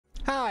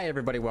Hi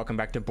everybody, welcome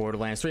back to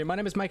Borderlands 3. My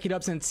name is Mikey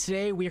Dubs, and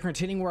today we are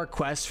continuing our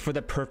quest for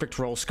the perfect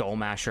roll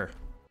Skullmasher.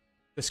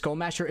 The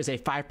Skullmasher is a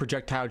 5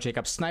 projectile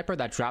Jacob sniper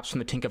that drops from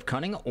the Tink of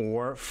Cunning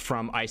or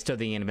from Ista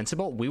the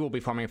Invincible. We will be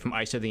farming from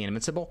Ista the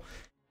Invincible.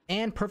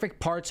 And perfect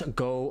parts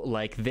go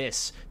like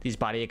this. These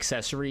body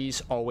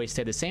accessories always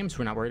stay the same, so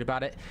we're not worried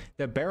about it.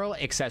 The barrel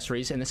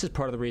accessories, and this is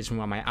part of the reason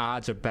why my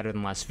odds are better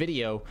than last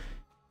video.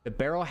 The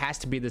barrel has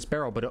to be this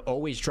barrel, but it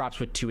always drops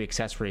with 2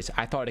 accessories.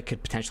 I thought it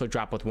could potentially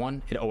drop with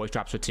 1. It always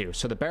drops with 2.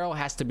 So the barrel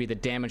has to be the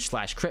damage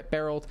 / crit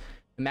barrel.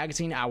 The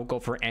magazine, I will go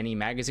for any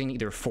magazine,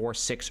 either 4,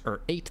 6,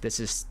 or 8. This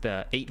is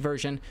the 8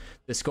 version.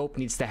 The scope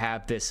needs to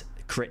have this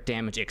crit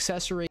damage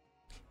accessory.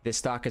 This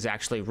stock is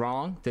actually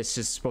wrong. This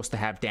is supposed to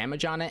have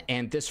damage on it,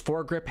 and this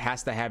foregrip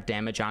has to have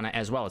damage on it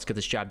as well. Let's get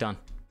this job done.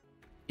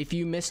 If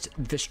you missed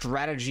the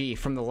strategy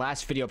from the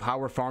last video of how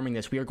we're farming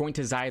this, we are going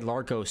to Zide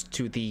Largos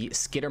to the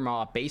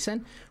Skittermaw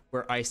Basin,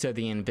 where Ista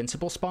the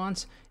Invincible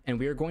spawns, and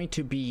we are going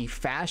to be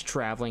fast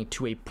traveling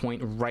to a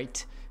point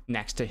right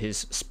next to his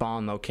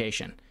spawn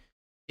location.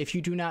 If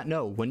you do not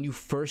know, when you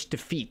first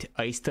defeat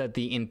Ista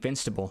the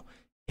Invincible,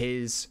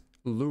 his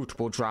loot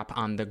will drop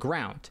on the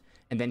ground,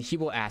 and then he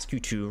will ask you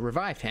to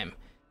revive him.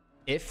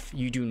 If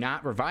you do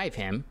not revive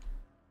him,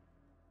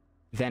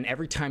 then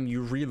every time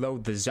you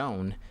reload the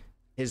zone,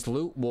 his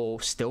loot will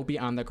still be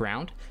on the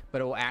ground,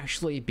 but it will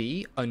actually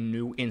be a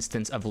new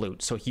instance of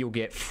loot. So he'll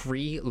get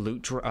free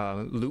loot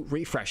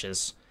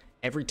refreshes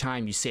every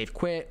time you save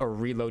quit or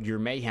reload your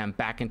mayhem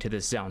back into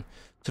this zone.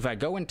 So if I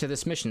go into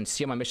this mission,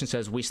 see how my mission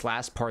says Weast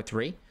Last Part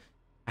 3?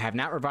 I have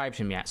not revived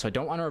him yet, so I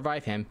don't want to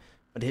revive him,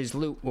 but his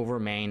loot will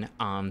remain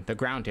on the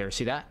ground here.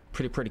 See that?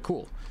 Pretty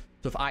cool.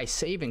 So if I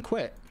save and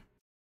quit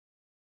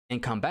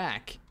and come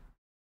back,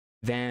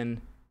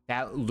 then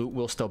that loot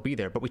will still be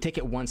there, but we take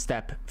it one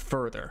step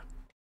further.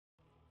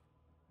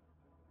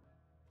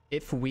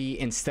 If we,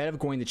 instead of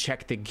going to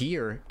check the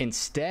gear,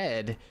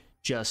 instead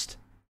just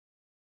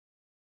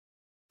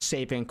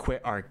save and quit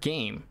our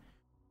game,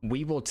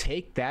 we will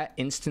take that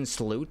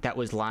instance loot that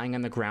was lying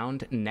on the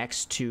ground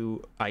next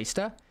to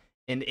Ista,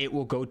 and it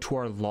will go to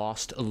our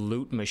lost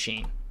loot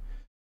machine.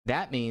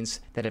 That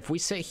means that if we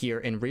sit here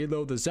and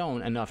reload the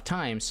zone enough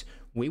times,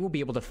 we will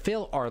be able to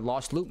fill our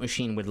lost loot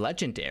machine with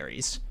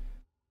legendaries.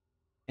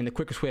 And the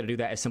quickest way to do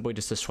that is simply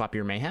just to swap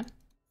your mayhem,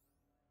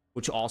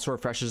 which also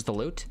refreshes the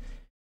loot.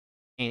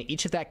 And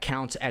each of that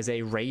counts as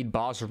a raid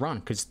boss run,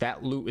 because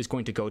that loot is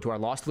going to go to our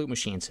lost loot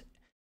machines.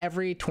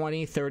 Every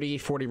 20, 30,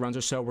 40 runs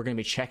or so, we're going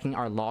to be checking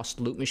our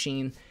lost loot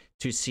machine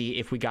to see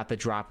if we got the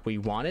drop we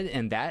wanted,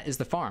 and that is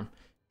the farm.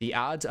 The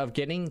odds of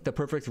getting the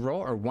perfect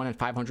roll are 1 in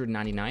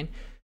 599.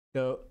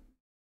 The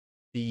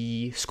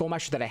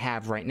Skullmasher that I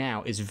have right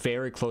now is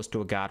very close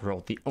to a god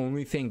roll. The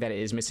only thing that it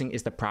is missing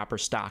is the proper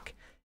stock.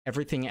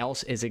 Everything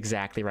else is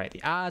exactly right.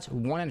 The odds,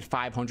 1 in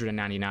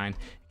 599.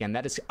 Again,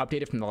 that is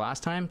updated from the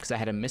last time because I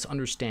had a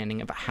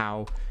misunderstanding of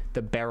how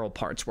the barrel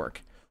parts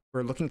work.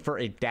 We're looking for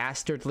a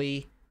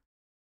dastardly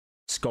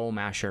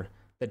Skullmasher.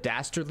 The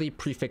dastardly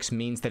prefix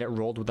means that it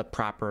rolled with a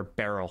proper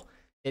barrel.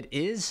 It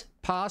is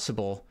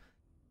possible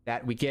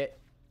that we get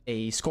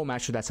a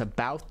Skullmasher that's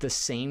about the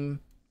same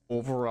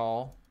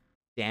overall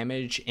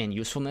damage and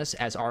usefulness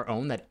as our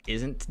own that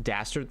isn't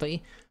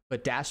dastardly,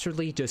 but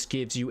dastardly just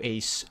gives you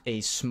a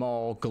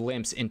small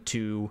glimpse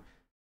into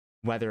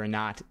whether or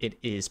not it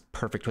is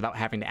perfect without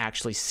having to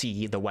actually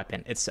see the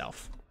weapon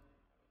itself.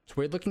 So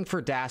we're looking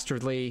for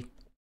dastardly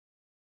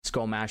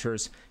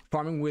Skullmashers,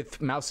 farming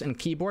with mouse and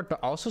keyboard, but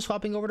also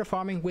swapping over to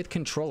farming with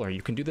controller.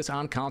 You can do this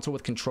on console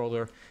with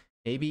controller,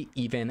 maybe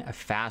even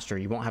faster.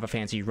 You won't have a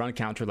fancy run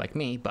counter like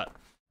me, but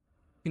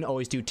you can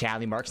always do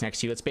tally marks next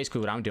to you. That's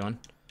basically what I'm doing.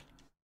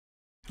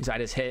 So I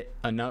just hit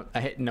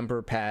hit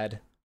number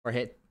pad, or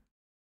hit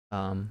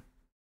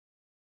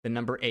the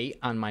number 8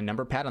 on my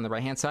number pad on the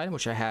right hand side,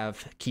 which I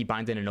have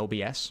keybind in an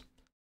OBS.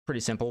 Pretty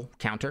simple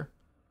counter.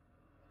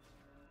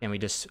 And we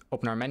just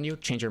open our menu,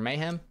 change our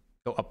mayhem,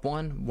 go up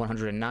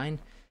 109,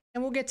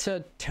 and we'll get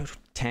to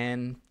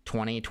 10,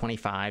 20,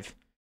 25.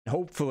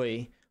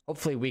 Hopefully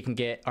we can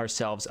get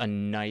ourselves a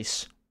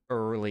nice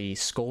early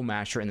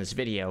Skullmasher in this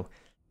video.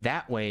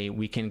 That way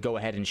we can go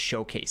ahead and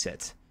showcase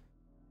it.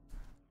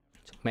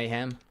 So,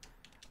 mayhem.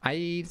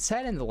 I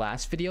said in the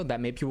last video that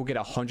maybe we'll get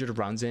 100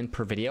 runs in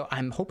per video.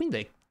 I'm hoping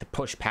to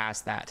push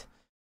past that.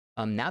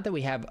 Now that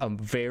we have a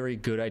very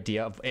good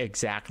idea of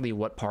exactly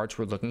what parts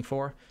we're looking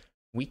for,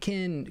 we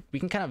can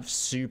kind of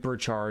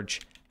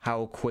supercharge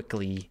how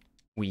quickly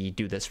we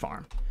do this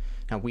farm.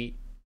 Now we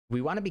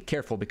want to be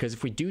careful, because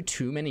if we do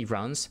too many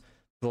runs,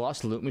 the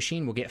lost loot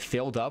machine will get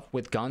filled up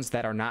with guns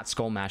that are not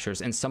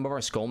Skullmashers, and some of our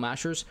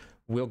Skullmashers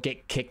will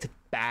get kicked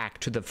back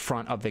to the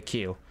front of the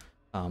queue.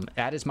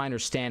 That is my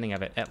understanding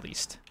of it, at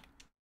least.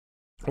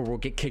 Or we'll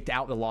get kicked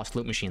out of the lost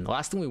loot machine. The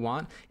last thing we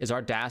want is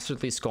our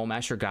dastardly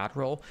Skullmasher god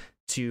roll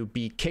to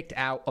be kicked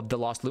out of the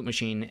lost loot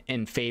machine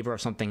in favor of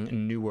something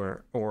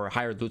newer or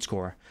higher loot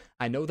score.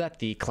 I know that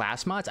the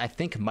class mods, I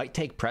think, might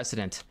take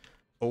precedent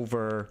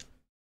over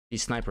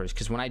these snipers,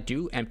 because when I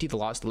do empty the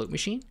lost loot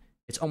machine,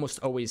 it's almost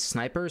always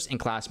snipers and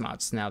class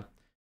mods. Now,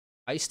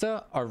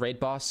 Aista, our raid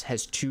boss,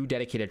 has 2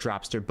 dedicated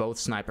drops. They're both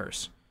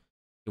snipers.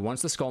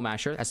 One's the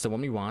Skullmasher, that's the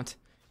one we want,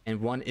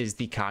 and one is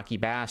the Cocky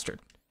Bastard.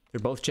 They're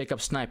both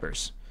Jacob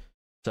snipers.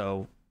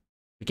 So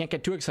we can't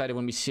get too excited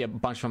when we see a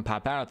bunch of them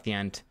pop out at the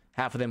end.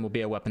 Half of them will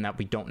be a weapon that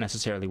we don't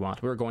necessarily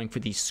want. We're going for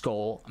the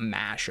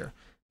Skullmasher.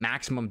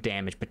 Maximum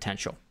damage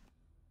potential.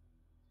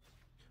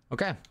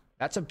 Okay,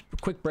 that's a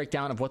quick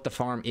breakdown of what the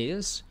farm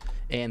is.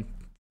 And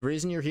the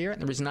reason you're here,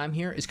 and the reason I'm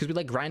here, is because we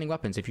like grinding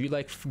weapons. If you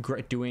like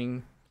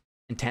doing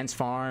intense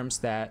farms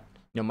that,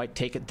 you know, might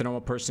take the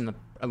normal person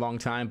a long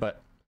time,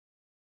 but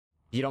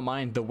you don't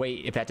mind the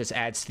wait if that just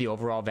adds to the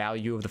overall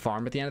value of the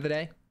farm at the end of the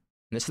day, and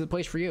this is the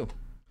place for you.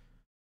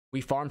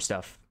 We farm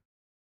stuff.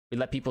 We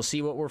let people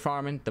see what we're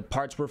farming, the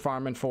parts we're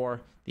farming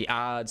for, the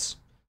odds,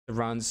 the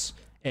runs,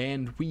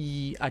 and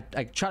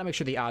I try to make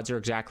sure the odds are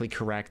exactly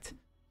correct.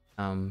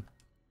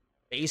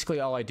 Basically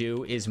all I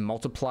do is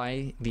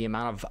multiply the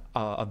amount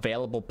of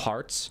available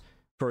parts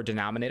for a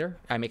denominator.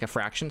 I make a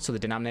fraction, so the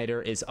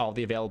denominator is all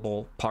the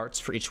available parts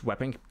for each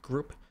weapon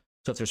group.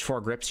 So if there's 4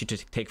 grips, you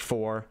just take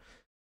 4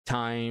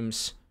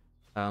 times,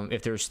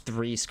 if there's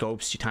 3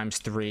 scopes, you times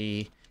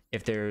 3.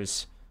 If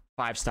there's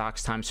 5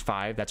 stocks, times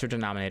 5. That's your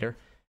denominator.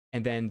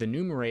 And then the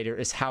numerator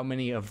is how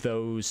many of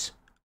those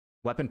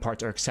weapon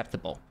parts are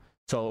acceptable.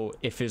 So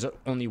if there's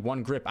only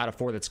 1 grip out of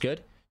 4 that's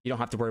good, you don't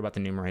have to worry about the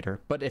numerator.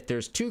 But if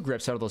there's 2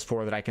 grips out of those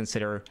 4 that I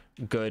consider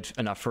good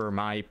enough for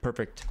my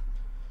perfect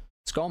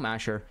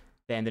Skullmasher,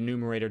 then the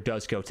numerator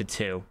does go to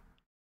 2.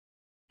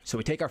 So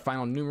we take our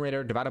final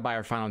numerator divided by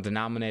our final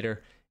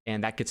denominator,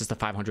 and that gets us to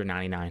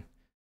 599.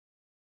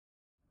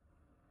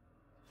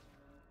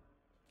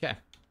 Okay.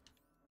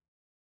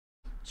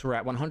 So we're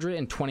at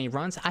 120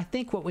 runs. I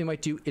think what we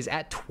might do is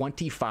at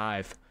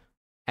 25.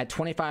 At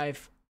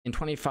 25 in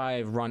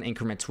 25 run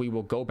increments, we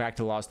will go back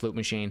to Lost Loot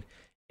Machine.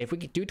 If we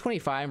do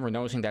 25 and we're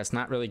noticing that's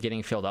not really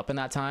getting filled up in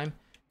that time,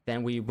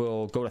 then we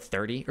will go to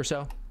 30 or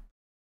so.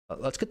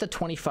 Let's get to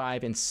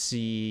 25 and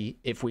see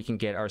if we can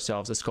get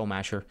ourselves a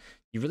Skullmasher.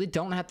 You really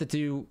don't have to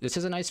do... This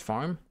is a nice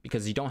farm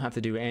because you don't have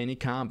to do any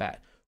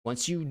combat.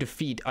 Once you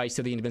defeat Ice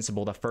of the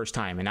Invincible the first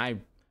time,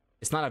 and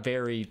it's not a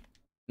very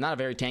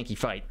tanky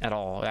fight at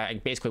all. I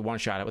basically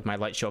one-shot it with my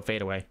light show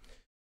fadeaway.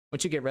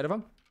 Once you get rid of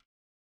him,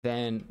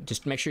 then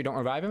just make sure you don't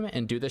revive him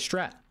and do this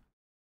strat.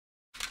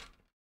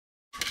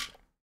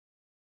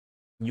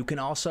 You can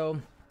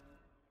also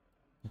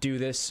do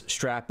this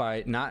strat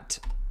by not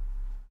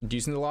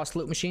using the Lost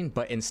Loot Machine,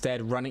 but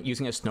instead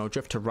using a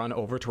snowdrift to run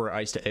over to where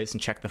Aista is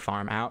and check the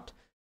farm out.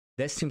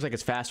 This seems like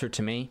it's faster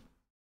to me.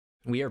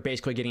 We are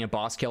basically getting a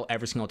boss kill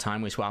every single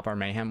time we swap our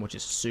Mayhem, which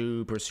is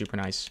super, super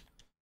nice.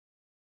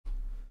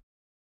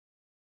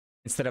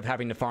 Instead of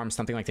having to farm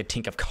something like the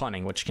Tink of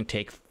Cunning, which can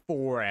take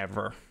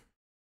forever.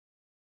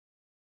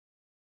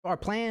 Our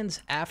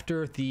plans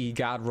after the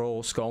God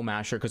Roll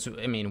Skullmasher, because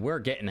I mean we're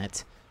getting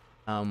it.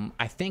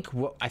 I think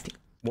what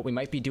we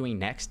might be doing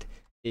next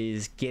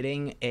is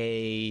getting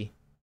a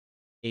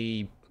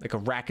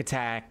rack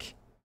attack,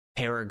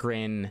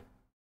 Peregrine,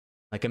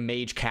 like a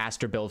mage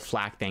caster build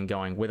flak thing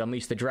going with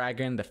Unleash the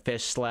Dragon, the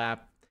Fish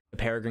Slap, the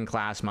Peregrine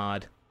class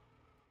mod.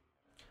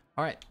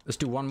 All right, let's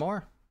do one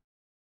more.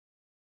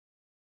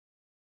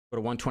 Go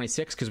to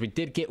 126 because we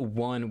did get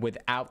one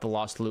without the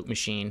Lost Loot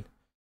Machine,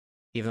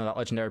 even though that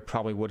legendary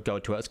probably would go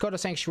to it. Let's go to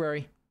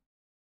Sanctuary.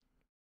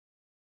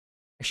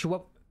 Actually,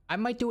 what I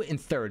might do it in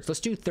thirds. Let's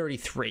do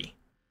 33.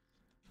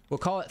 We'll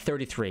call it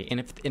 33, and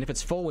if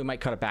it's full, we might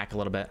cut it back a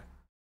little bit.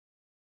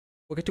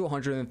 We'll get to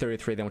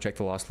 133, then we'll check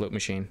the Lost Loot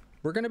Machine.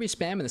 We're going to be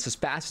spamming this as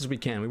fast as we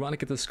can. We want to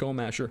get the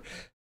Skullmasher,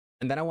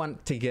 and then I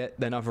want to get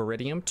enough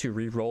Iridium to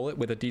re-roll it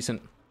with a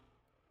decent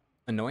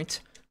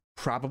Anoint.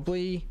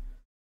 Probably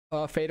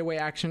fadeaway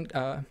action.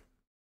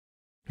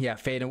 Yeah,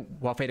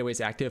 while fadeaway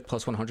is active,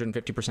 plus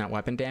 150%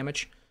 weapon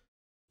damage.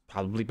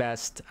 Probably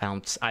best.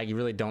 I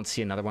really don't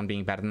see another one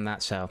being better than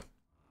that, so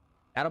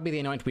that'll be the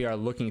Anoint we are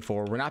looking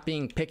for. We're not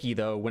being picky,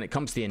 though, when it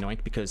comes to the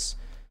Anoint, because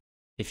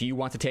if you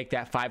want to take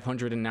that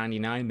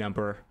 599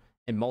 number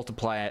and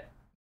multiply it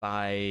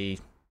by...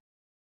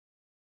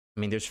 I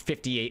mean, there's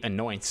 58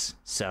 Anoints,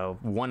 so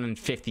 1 in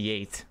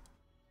 58.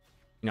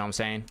 You know what I'm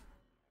saying?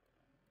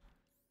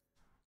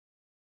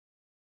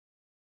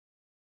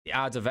 The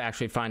odds of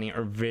actually finding it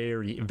are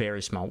very,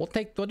 very small. We'll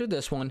do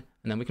this one,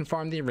 and then we can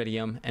farm the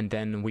Iridium, and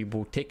then we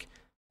will take...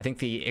 I think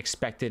the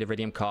expected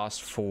Iridium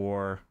cost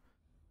for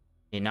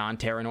a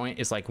non-Terra Anoint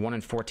is like 1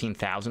 in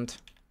 14,000.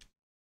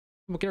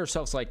 We'll get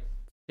ourselves like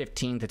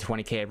 15 to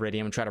 20k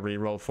Iridium and try to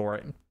reroll for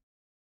it.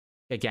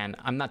 Again,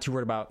 I'm not too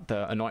worried about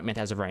the Anointment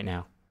as of right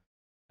now.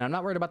 And I'm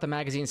not worried about the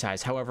magazine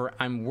size. However,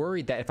 I'm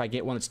worried that if I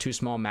get one that's too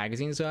small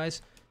magazine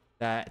size,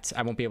 that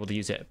I won't be able to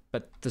use it.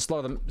 But the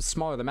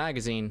smaller the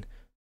magazine,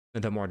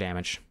 the more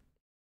damage.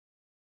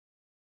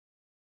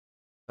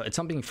 So it's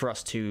something for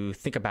us to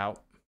think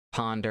about,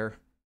 ponder.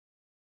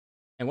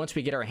 And once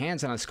we get our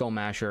hands on a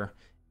Skullmasher,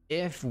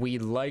 if we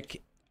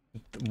like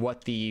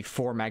what the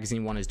 4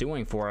 magazine one is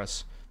doing for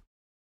us,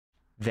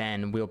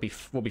 then we'll be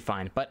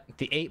fine. But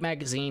the 8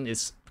 magazine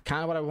is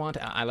kind of what I want.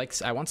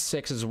 I want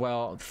 6 as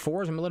well.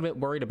 4s I'm a little bit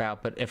worried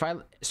about, but if I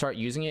start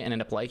using it and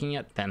end up liking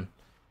it, then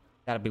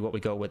that'll be what we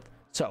go with.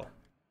 So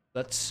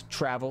let's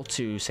travel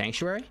to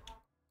Sanctuary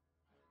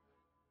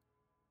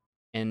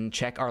and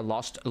check our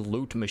lost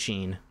loot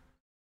machine.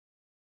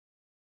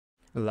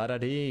 La da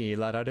dee,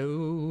 la da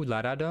doo,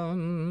 la da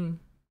dum.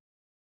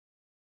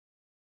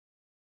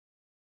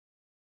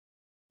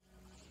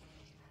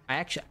 I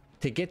actually,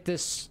 to get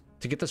this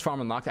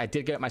farm unlocked, I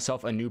did get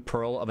myself a new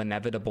Pearl of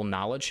Inevitable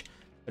Knowledge,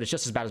 but it's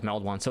just as bad as my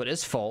old one, so it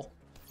is full.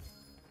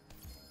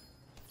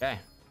 Okay,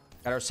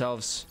 got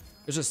ourselves.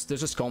 There's a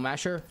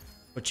Skullmasher,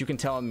 but you can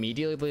tell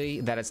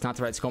immediately that it's not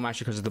the right Skullmasher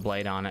because of the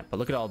blade on it. But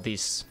look at all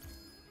these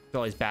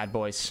bad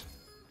boys.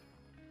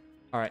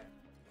 All right,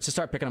 let's just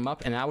start picking them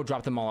up, and I will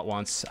drop them all at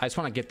once. I just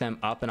want to get them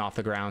up and off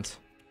the ground.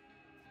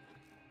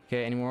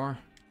 Okay, any more?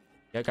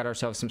 Yeah, got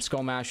ourselves some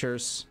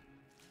Skullmashers.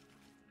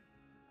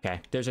 Okay,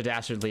 there's a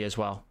Dastardly as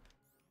well.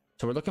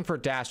 So we're looking for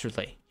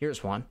Dastardly.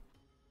 Here's one.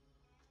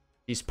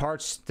 These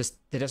parts,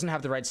 it doesn't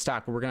have the right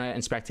stock, but we're going to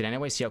inspect it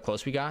anyway, see how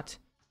close we got.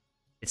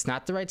 It's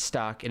not the right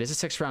stock. It is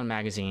a 6-round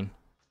magazine.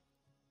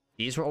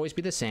 These will always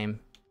be the same.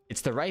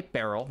 It's the right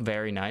barrel.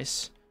 Very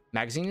nice.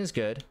 Magazine is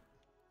good.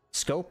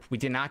 Scope, we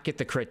did not get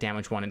the crit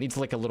damage one. It needs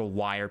like a little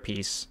wire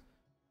piece.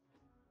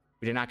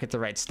 We did not get the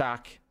right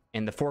stock,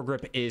 and the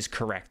foregrip is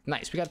correct.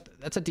 Nice. We got,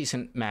 that's a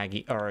decent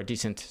Maggie, or a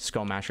decent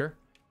Skullmasher.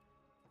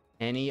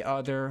 Any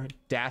other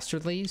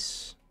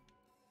Dastardlies?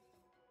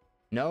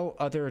 No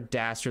other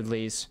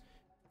Dastardlies.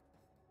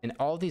 And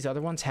all these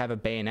other ones have a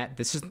bayonet.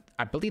 This is,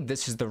 I believe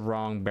this is the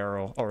wrong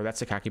barrel. Or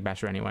that's a Khaki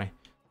Basher anyway.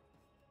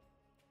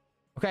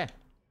 Okay.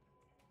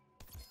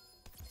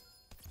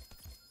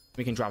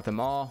 We can drop them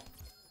all.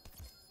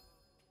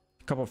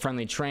 A couple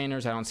friendly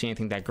trainers. I don't see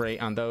anything that great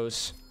on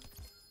those.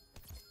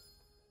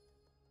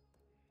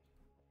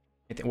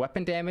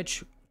 Weapon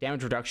damage.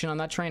 Damage reduction on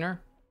that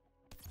trainer.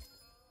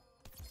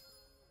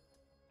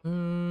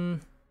 I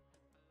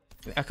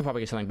could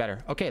probably get something better.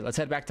 Okay, let's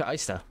head back to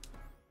Ista.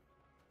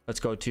 Let's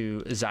go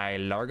to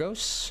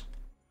Zylargos.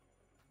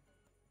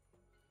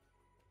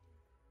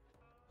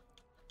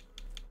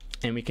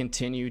 And we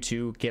continue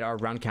to get our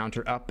round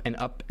counter up and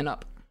up and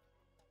up.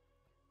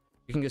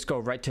 We can just go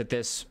right to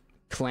this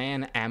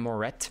Clan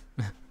Amoret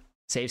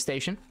save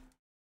station.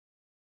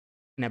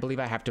 And I believe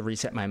I have to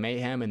reset my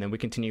Mayhem, and then we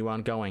continue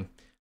on going.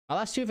 My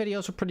last 2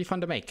 videos were pretty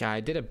fun to make.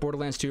 I did a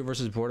Borderlands 2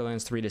 versus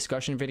Borderlands 3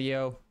 discussion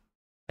video,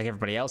 like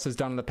everybody else has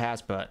done in the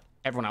past, but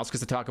everyone else gets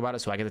to talk about it,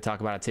 so I get to talk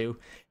about it too.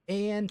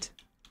 And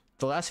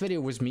the last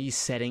video was me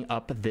setting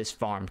up this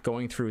farm,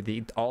 going through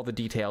all the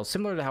details,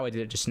 similar to how I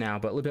did it just now,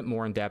 but a little bit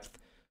more in depth.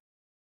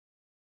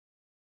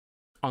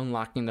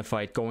 Unlocking the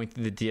fight, going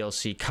through the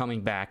DLC,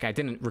 coming back. I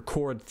didn't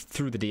record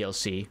through the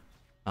DLC.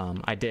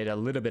 I did a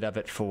little bit of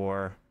it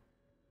for...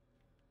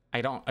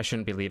 I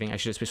shouldn't be leaving. I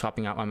should just be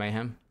swapping out my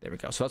Mayhem. There we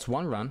go. So that's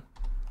one run.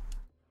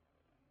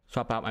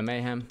 Swap out my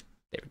Mayhem.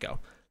 There we go.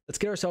 Let's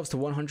get ourselves to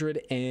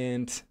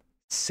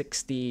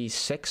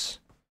 166.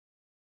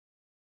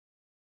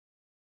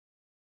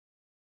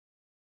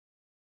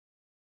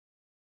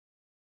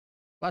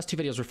 Last 2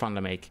 videos were fun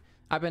to make.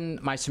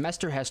 My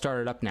semester has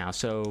started up now,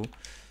 so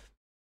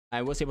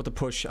I was able to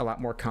push a lot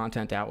more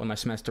content out when my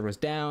semester was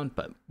down,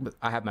 but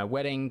I have my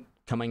wedding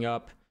coming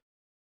up,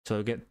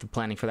 so the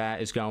planning for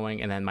that is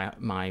going, and then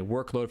my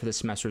workload for this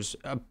semester is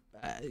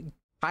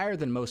higher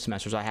than most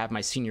semesters. I have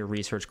my senior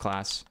research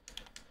class,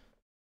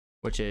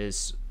 which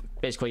is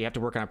basically you have to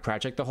work on a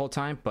project the whole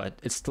time, but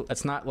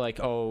it's not like,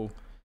 oh,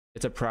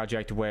 it's a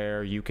project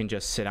where you can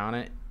just sit on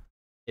it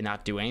and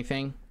not do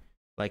anything.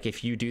 Like,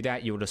 if you do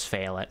that, you'll just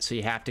fail it. So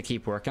you have to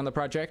keep working on the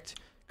project,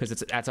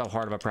 because that's how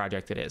hard of a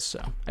project it is. So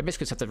I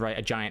basically just have to write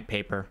a giant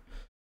paper,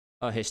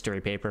 a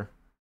history paper.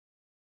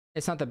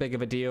 It's not that big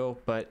of a deal,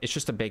 but it's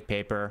just a big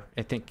paper.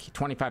 I think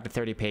 25 to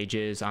 30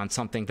 pages on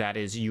something that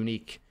is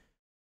unique.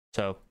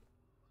 So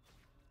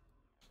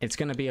it's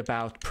going to be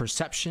about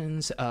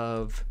perceptions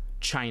of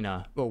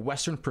China, or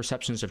Western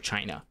perceptions of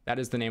China. That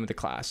is the name of the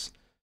class.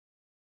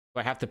 So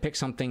I have to pick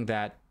something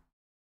a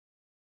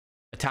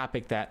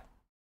topic that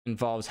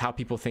involves how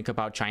people think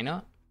about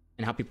China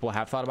and how people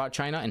have thought about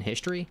China in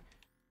history,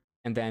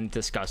 and then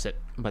discuss it,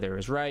 whether it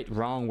was right,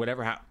 wrong,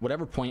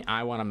 whatever point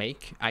I want to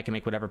make. I can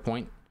make whatever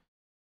point.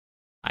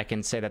 I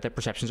can say that the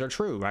perceptions are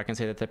true, or I can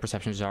say that the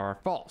perceptions are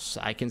false.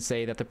 I can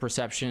say that the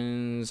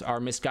perceptions are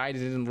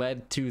misguided and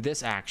led to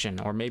this action,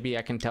 or maybe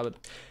I can tell it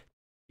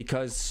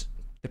because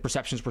the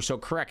perceptions were so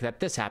correct that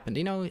this happened.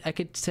 You know, I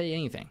could say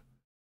anything.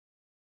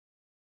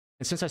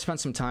 And since I spent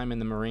some time in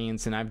the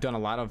Marines and I've done a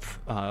lot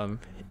of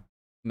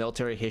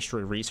military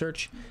history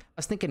research, I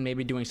was thinking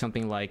maybe doing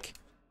something like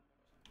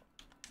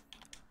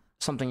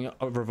something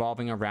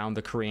revolving around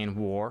the Korean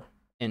War,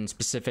 in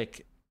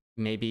specific,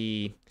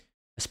 maybe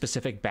a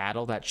specific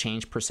battle that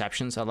changed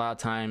perceptions. A lot of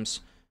times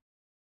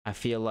I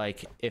feel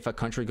like if a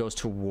country goes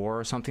to war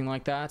or something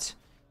like that,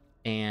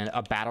 and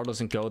a battle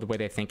doesn't go the way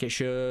they think it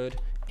should,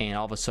 and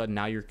all of a sudden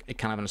now you're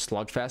kind of in a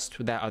slugfest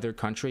with that other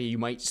country, you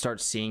might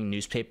start seeing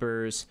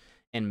newspapers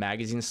and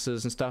magazines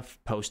and stuff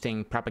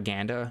posting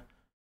propaganda.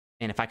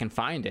 And if I can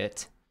find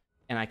it,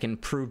 and I can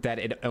prove that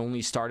it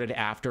only started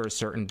after a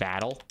certain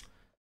battle,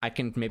 I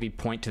can maybe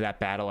point to that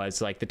battle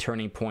as like the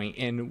turning point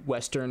in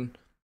Western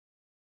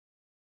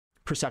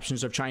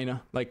perceptions of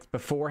China. Like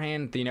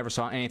beforehand, they never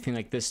saw anything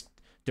like this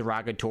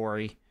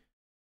derogatory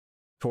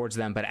towards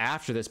them, but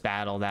after this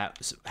battle,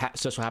 that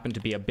just so happened to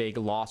be a big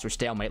loss or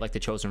stalemate, like the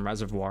Chosen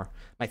Reservoir.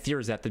 My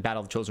theory is that the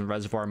Battle of the Chosen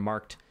Reservoir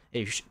marked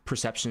a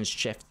perception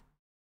shift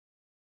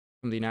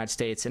from the United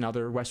States and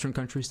other Western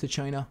countries to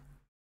China.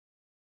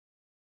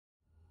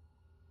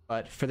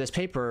 But for this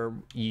paper,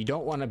 you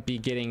don't want to be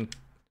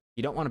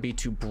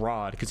too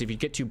broad, because if you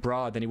get too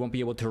broad, then you won't be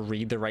able to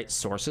read the right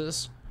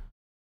sources.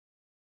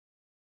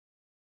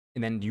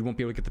 And then you won't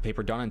be able to get the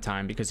paper done in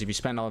time, because if you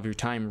spend all of your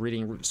time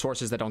reading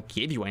sources that don't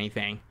give you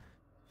anything,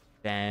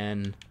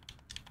 then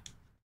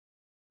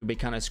you'll be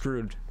kind of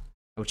screwed.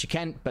 Which you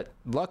can, but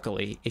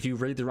luckily, if you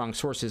read the wrong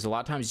sources, a lot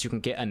of times you can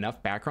get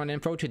enough background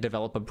info to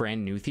develop a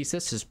brand new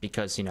thesis, just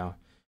because, you know,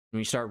 when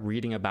you start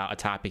reading about a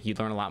topic, you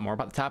learn a lot more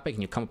about the topic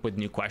and you come up with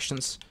new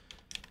questions.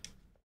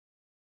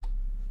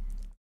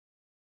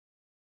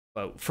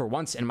 But for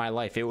once in my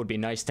life, it would be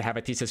nice to have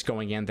a thesis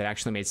going in that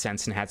actually made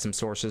sense and had some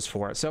sources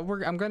for it. So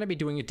I'm going to be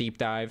doing a deep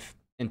dive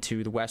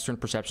into the Western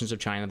perceptions of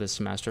China this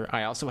semester.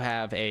 I also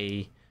have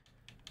a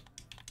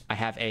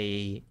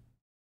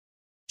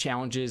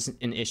challenges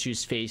and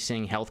issues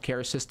facing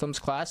healthcare systems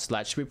class. So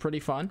that should be pretty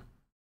fun.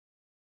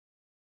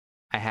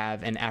 I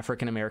have an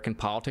African American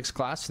politics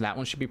class. So that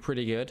one should be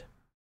pretty good.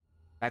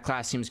 That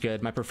class seems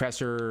good. My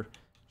professor,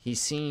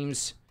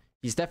 he's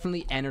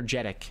definitely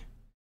energetic.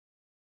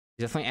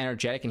 He's definitely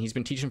energetic, and he's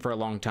been teaching for a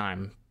long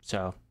time.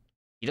 So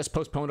he just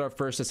postponed our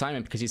first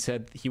assignment because he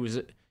said he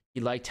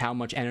liked how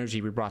much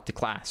energy we brought to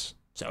class.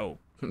 So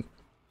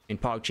in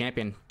Pog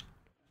Champion,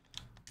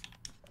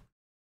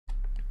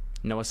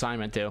 no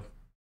assignment due.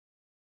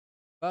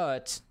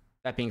 But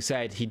that being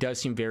said, he does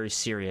seem very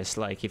serious.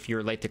 Like if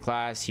you're late to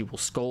class, he will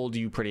scold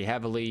you pretty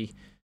heavily.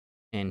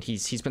 And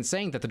he's been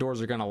saying that the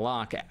doors are gonna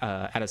lock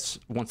at us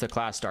once the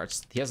class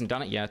starts. He hasn't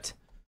done it yet,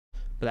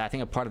 but I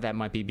think a part of that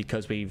might be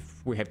because we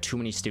have too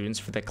many students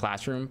for the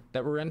classroom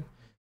that we're in.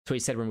 So he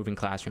said we're moving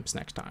classrooms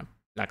next time.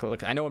 Like,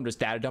 look, I know I'm just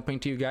data dumping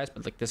to you guys,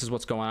 but like this is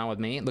what's going on with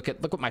me. Look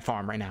at my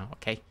farm right now,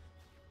 okay?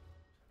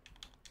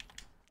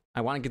 I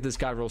want to get this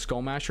guy real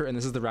Skullmasher, and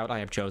this is the route I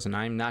have chosen.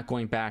 I'm not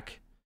going back.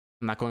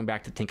 I'm not going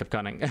back to Think of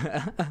Cunning. Give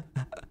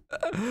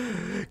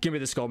me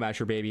the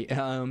Skullmasher, baby.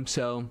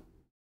 So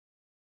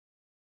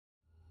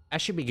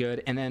that should be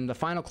good. And then the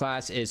final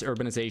class is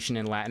urbanization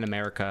in Latin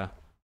America.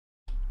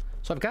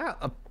 So I've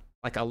got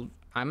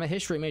I'm a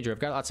history major. I've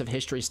got lots of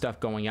history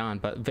stuff going on,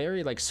 but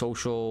very like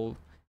social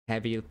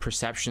heavy,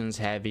 perceptions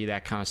heavy,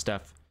 that kind of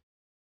stuff.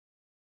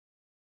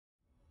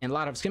 And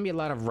it's gonna be a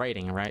lot of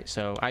writing, right?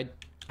 So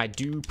I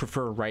do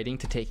prefer writing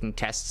to taking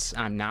tests.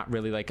 I'm not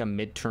really like a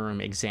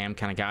midterm exam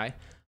kind of guy.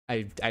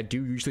 I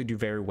do usually do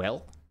very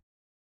well.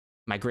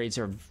 My grades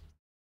are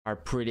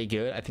pretty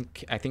good.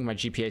 I think my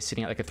GPA is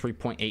sitting at like a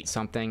 3.8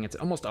 something. It's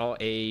almost all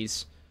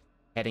A's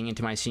heading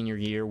into my senior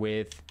year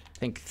with I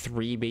think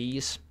 3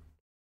 B's.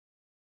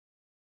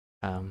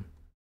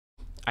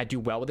 I do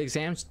well with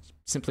exams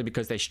simply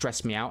because they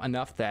stress me out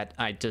enough that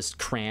I just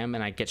cram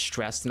and I get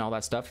stressed and all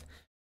that stuff.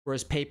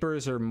 Whereas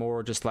papers are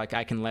more just like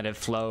I can let it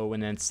flow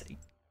and then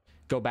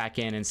go back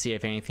in and see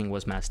if anything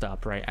was messed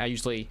up, right? I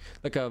usually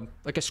like a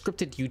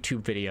scripted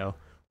YouTube video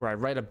where I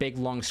write a big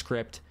long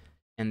script,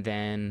 and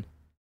then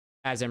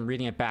as I'm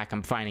reading it back,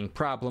 I'm finding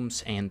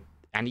problems, and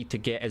I need to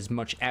get as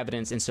much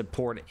evidence and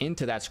support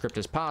into that script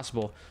as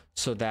possible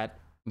so that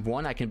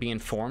one, I can be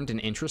informed and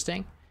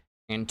interesting,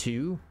 and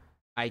two,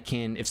 I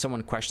can, if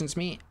someone questions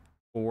me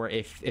or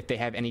if they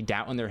have any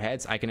doubt in their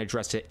heads, I can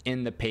address it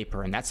in the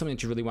paper. And that's something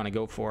that you really want to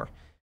go for,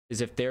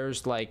 is if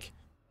there's like,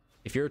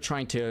 if you're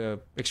trying to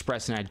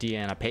express an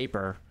idea in a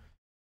paper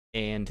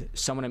and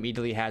someone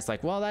immediately has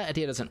like, well, that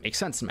idea doesn't make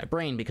sense in my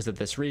brain because of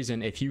this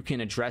reason, if you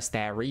can address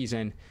that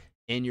reason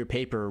in your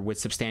paper with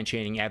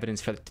substantiating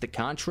evidence to the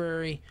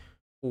contrary,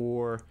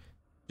 or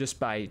just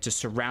by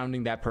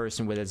surrounding that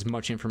person with as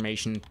much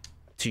information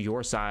to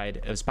your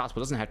side as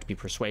possible, it doesn't have to be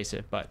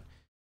persuasive, but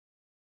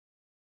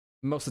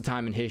most of the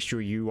time in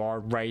history, you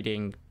are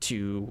writing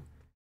to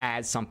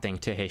add something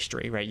to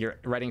history, right? You're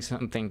writing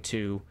something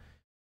to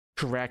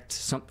correct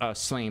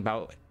something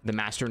about the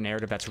master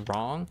narrative that's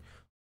wrong,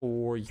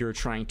 or you're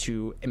trying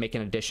to make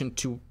an addition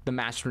to the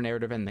master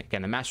narrative. And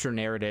again, the master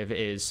narrative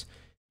is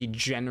the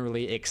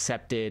generally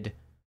accepted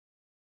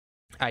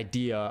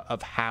idea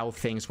of how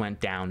things went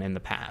down in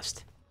the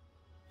past.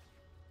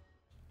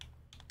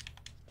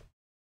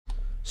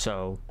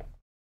 So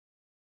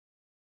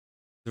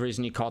the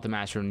reason you call it the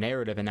master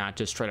narrative and not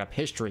just straight up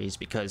history is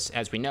because,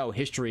 as we know,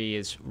 history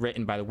is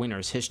written by the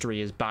winners. History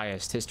is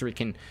biased. History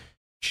can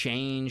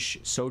change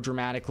so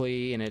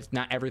dramatically, and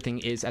not everything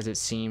is as it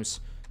seems.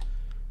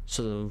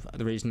 So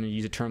the reason to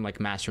use a term like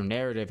master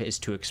narrative is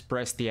to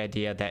express the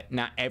idea that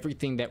not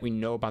everything that we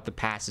know about the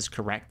past is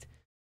correct.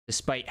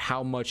 Despite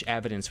how much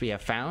evidence we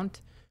have found,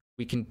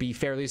 we can be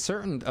fairly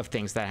certain of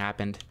things that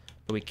happened,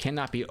 but we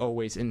cannot be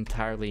always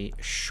entirely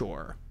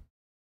sure.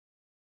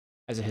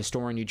 as a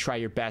historian, you try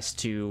your best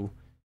to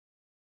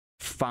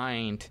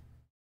find,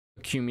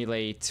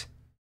 accumulate,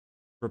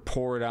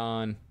 report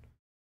on,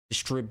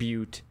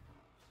 distribute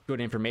good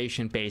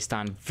information based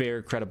on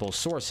very credible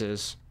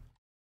sources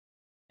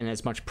and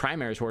as much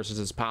primary sources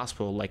as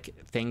possible, like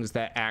things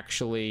that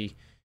actually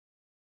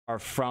are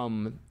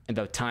from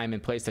the time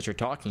and place that you're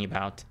talking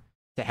about,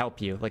 to help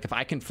you. Like if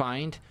I can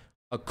find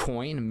a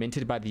coin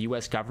minted by the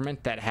US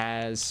government that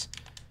has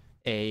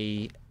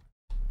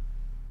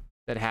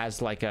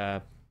like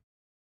a,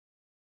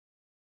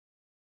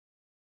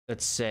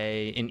 let's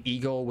say, an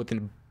eagle with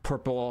an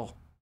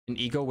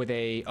eagle with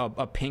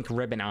a pink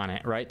ribbon on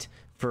it, right,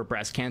 for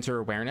breast cancer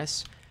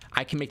awareness,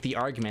 I can make the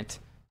argument.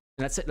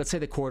 And let's say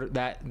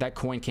that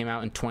coin came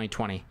out in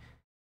 2020.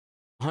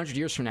 100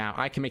 years from now,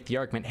 I can make the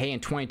argument, hey, in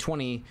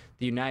 2020,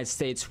 the United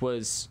States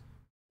was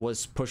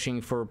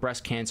pushing for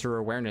breast cancer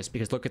awareness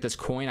because look at this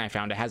coin I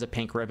found. It has a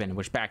pink ribbon,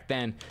 which back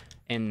then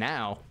and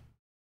now,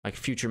 like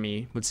future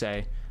me would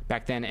say,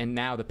 back then and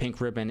now the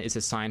pink ribbon is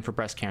a sign for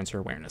breast cancer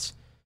awareness.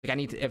 Like I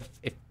need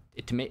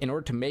to, in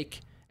order to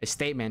make a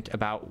statement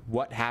about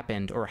what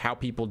happened or how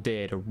people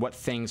did or what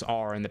things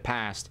are in the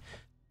past,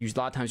 a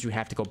lot of times you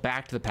have to go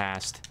back to the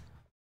past,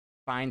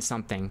 find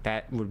something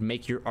that would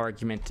make your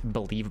argument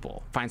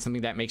believable, find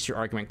something that makes your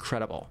argument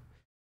credible.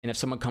 And if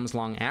someone comes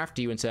along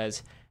after you and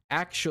says,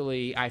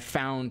 actually, I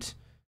found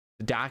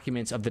the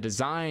documents of the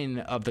design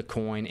of the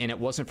coin and it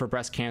wasn't for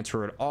breast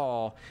cancer at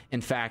all,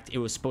 in fact, it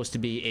was supposed to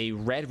be a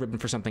red ribbon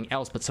for something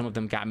else, but some of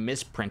them got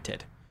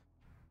misprinted,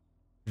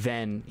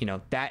 then, you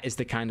know, that is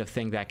the kind of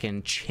thing that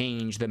can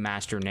change the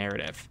master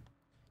narrative.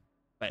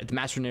 But the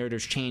master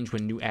narratives change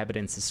when new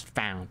evidence is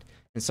found.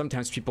 And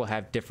sometimes people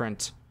have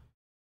different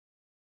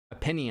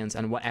opinions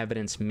on what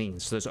evidence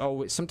means. So there's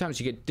always, sometimes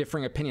you get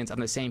differing opinions on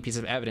the same piece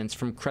of evidence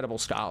from credible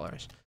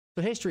scholars.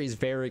 So history is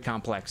very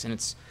complex, and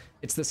it's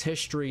this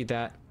history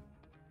that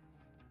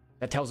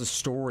tells a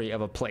story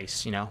of a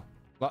place, you know?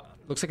 Well,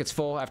 looks like it's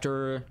full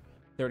after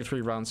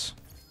 33 runs.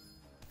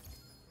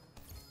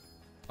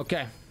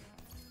 Okay.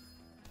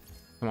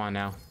 Come on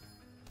now.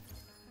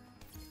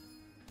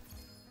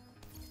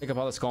 Pick up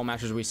all the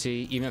Skullmashers we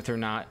see, even if they're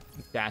not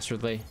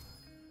dastardly.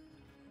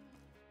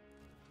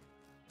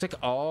 It's like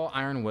all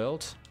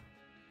iron-willed.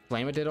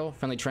 Flamadiddle,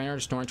 friendly trainer,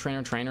 snoring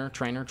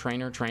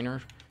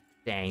trainer.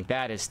 Dang,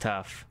 that is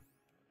tough.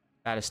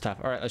 That is tough.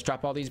 All right, let's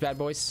drop all these bad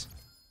boys.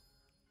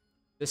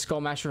 This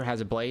Skullmasher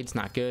has a blade. It's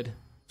not good.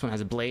 This one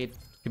has a blade.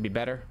 Could be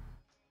better.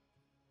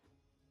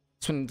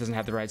 This one doesn't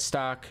have the right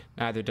stock.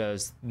 Neither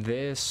does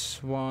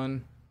this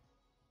one.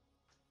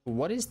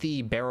 What is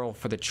the barrel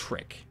for the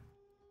trick?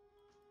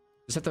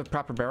 Does it have the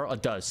proper barrel?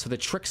 It does. So the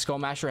trick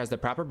Skullmasher has the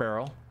proper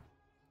barrel.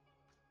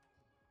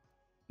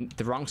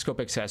 The wrong scope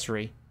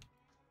accessory.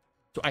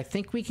 So I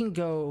think we can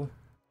go...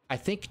 I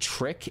think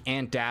Trick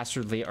and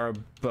Dastardly are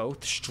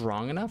both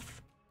strong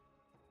enough.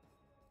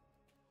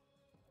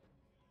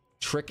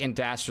 Trick and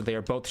Dastardly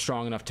are both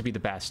strong enough to be the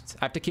best.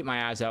 I have to keep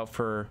my eyes out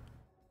for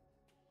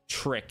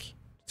Trick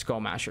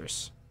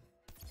Skullmashers.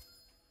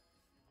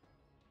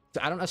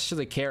 So I don't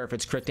necessarily care if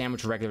it's crit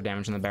damage or regular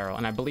damage in the barrel.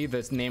 And I believe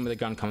the name of the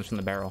gun comes from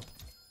the barrel.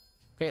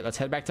 Okay, let's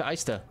head back to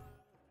Ista.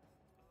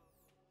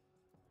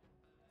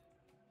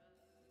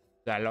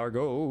 There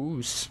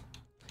goes.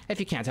 If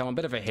you can't tell, I'm a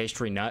bit of a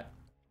history nut.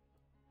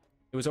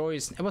 It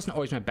wasn't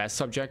always my best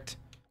subject,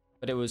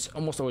 but it was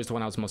almost always the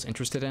one I was most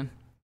interested in.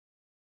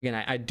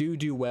 Again, I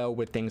do well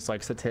with things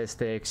like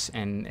statistics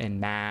and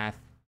math.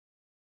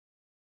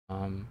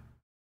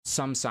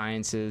 Some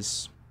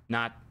sciences,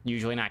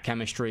 usually not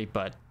chemistry,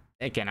 but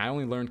again, I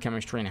only learned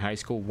chemistry in high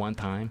school one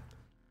time.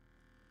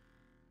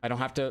 I don't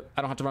have to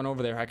run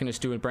over there. I can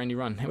just do a brand new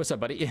run. Hey, what's up,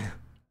 buddy?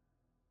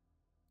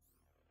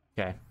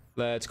 Okay,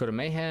 let's go to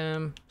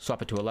Mayhem,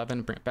 swap it to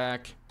 11, bring it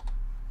back.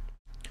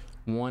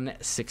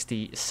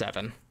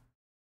 167. So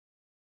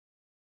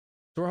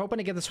we're hoping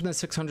to get this within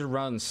 600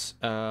 runs.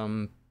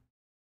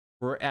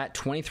 We're at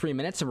 23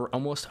 minutes and we're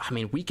almost, I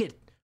mean, we could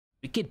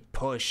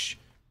push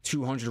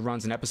 200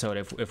 runs an episode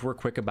if we're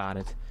quick about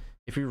it.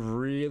 If we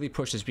really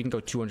push this, we can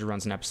go 200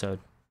 runs an episode.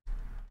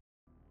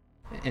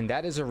 And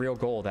that is a real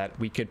goal that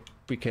we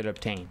could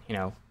obtain, you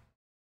know.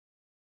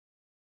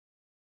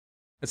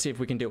 Let's see if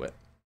we can do it.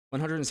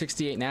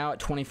 168 now at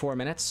 24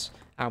 minutes.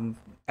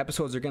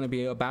 Episodes are going to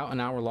be about an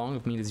hour long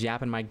of me just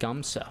yapping my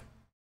gums, so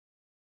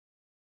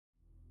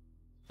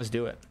let's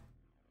do it.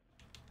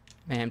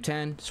 Mayhem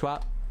 10,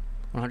 swap,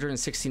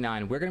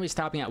 169. We're going to be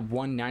stopping at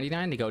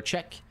 199 to go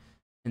check.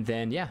 And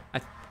then, yeah,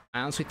 I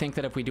honestly think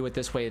that if we do it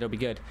this way, it'll be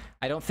good.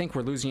 I don't think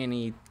we're losing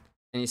any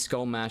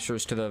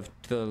Skullmashers to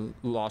the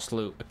lost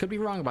loot. I could be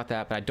wrong about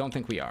that, but I don't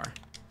think we are.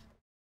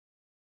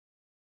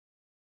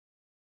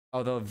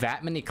 Although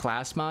that many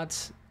class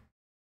mods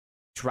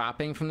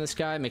dropping from this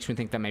guy makes me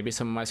think that maybe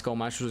some of my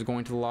Skullmashers are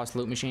going to the lost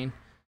loot machine.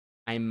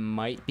 I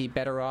might be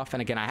better off.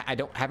 And again, I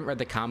haven't read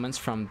the comments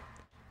from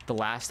the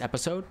last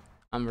episode.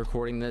 I'm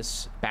recording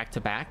this back to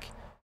back.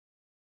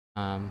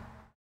 I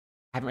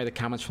haven't read the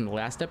comments from the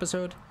last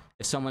episode.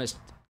 If someone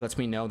lets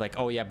me know, like,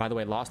 oh yeah, by the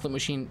way, lost loot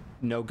machine,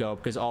 no go,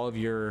 because all of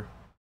your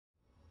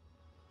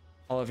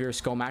all of your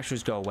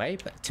Skullmashers go away,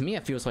 but to me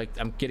it feels like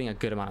I'm getting a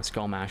good amount of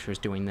Skullmashers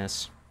doing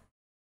this.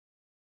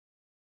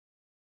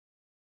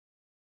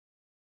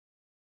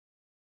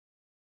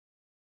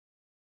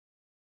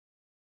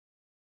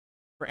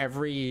 For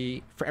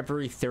every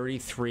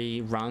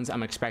 33 runs,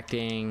 I'm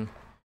expecting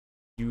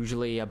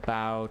usually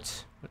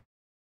about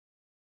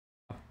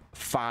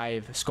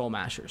 5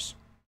 Skullmashers,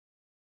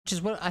 which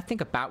is what I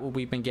think about what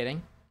we've been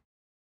getting.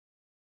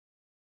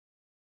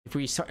 If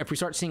we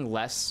start seeing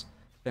less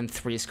than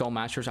 3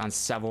 Skullmashers on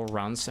several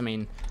runs, I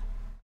mean,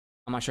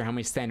 I'm not sure how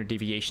many standard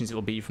deviations it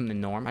will be from the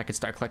norm. I could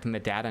start collecting the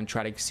data and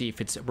try to see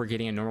if we're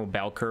getting a normal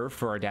bell curve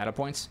for our data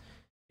points.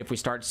 If we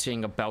start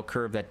seeing a bell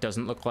curve that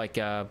doesn't look like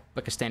a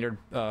standard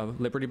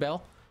Liberty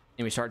Bell,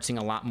 and we start seeing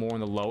a lot more on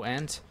the low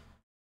end,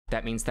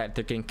 that means that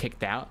they're getting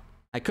kicked out.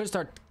 I could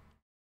start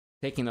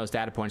taking those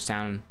data points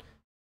down,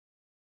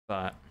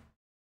 but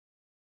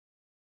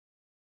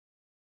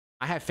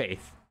I have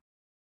faith.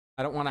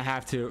 I don't want to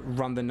have to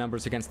run the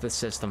numbers against this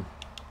system.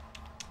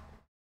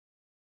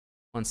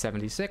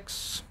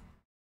 176.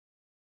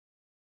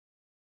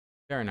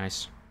 Very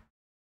nice.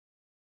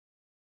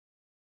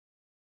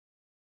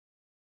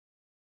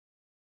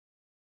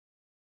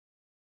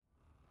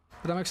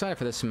 But I'm excited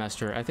for this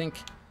semester. I think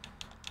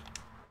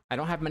I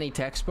don't have many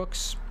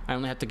textbooks. I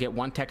only have to get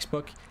 1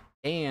 textbook,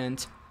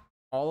 and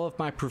all of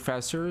my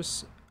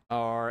professors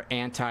are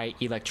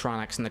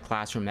anti-electronics in the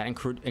classroom. That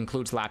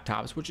includes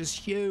laptops, which is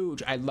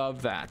huge. I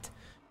love that,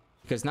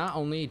 because not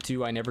only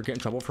do I never get in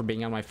trouble for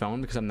being on my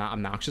phone because I'm not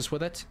obnoxious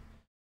with it.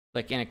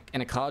 Like in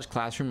a college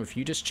classroom, if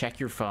you just check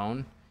your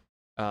phone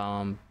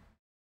and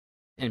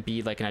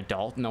be like an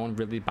adult, no one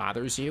really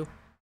bothers you.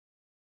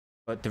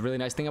 But the really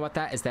nice thing about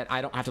that is that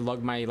I don't have to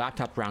lug my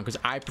laptop around, because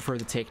I prefer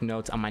to take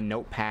notes on my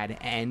notepad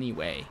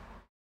anyway.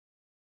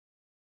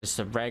 Just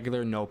a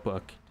regular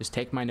notebook. Just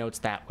take my notes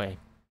that way.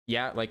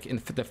 Yeah, like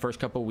in the first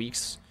couple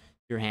weeks,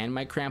 your hand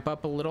might cramp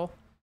up a little.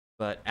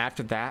 But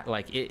after that,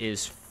 like, it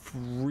is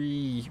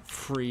free,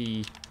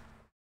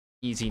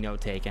 easy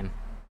note taking.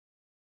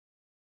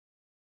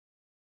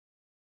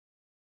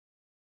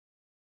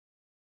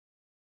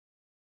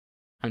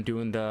 I'm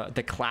doing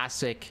the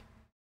classic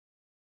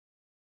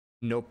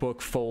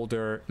notebook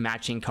folder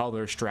matching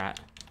color strat,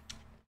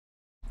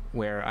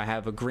 where I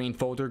have a green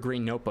folder,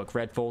 green notebook,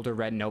 red folder,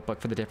 red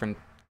notebook for the different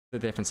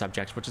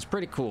subjects, which is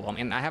pretty cool. I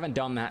mean, I haven't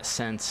done that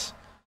since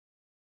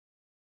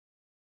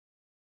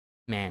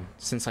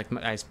like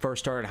I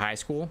first started high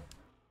school,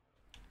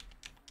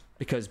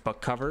 because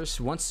book covers,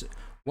 once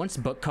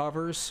book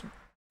covers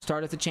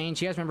started to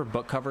change. You guys remember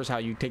book covers, how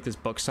you take this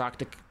book sock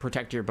to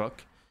protect your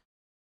book?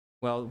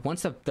 Well,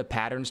 once the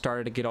pattern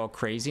started to get all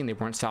crazy and they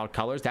weren't solid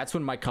colors, that's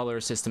when my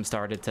color system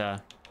started to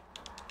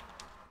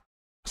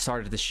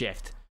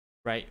shift,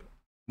 right?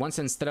 Once,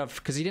 instead of,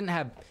 because you didn't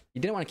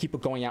want to keep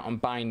going out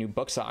and buying new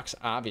book socks,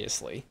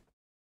 obviously.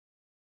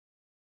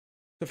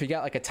 So if you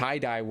got like a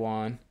tie-dye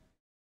one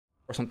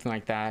or something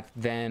like that,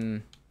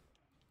 then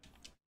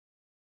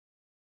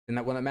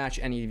that wouldn't match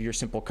any of your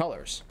simple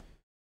colors.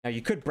 Now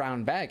you could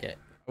brown bag it.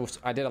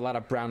 I did a lot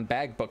of brown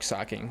bag book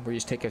socking, where you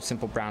just take a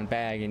simple brown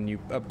bag and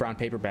a brown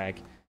paper bag,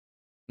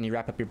 and you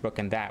wrap up your book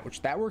in that,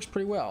 which that works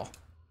pretty well.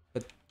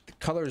 But the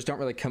colors don't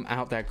really come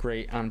out that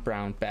great on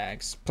brown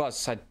bags.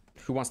 Plus,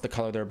 who wants to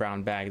color their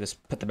brown bag?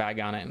 Just put the bag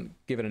on it and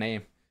give it a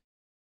name.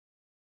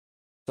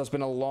 So it's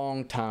been a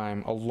long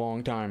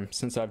time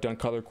since I've done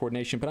color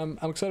coordination, but I'm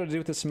excited to do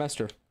it this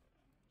semester.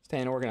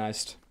 Staying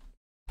organized.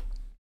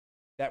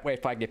 That way,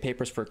 if I get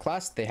papers for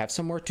class, they have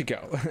somewhere to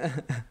go.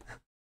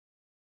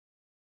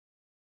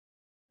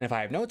 And if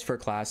I have notes for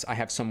class, I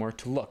have somewhere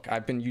to look.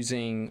 I've been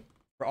using,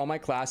 for all my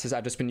classes,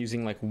 I've just been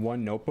using like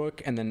 1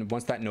 notebook, and then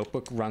once that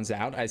notebook runs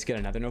out, I just get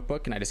another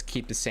notebook, and I just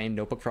keep the same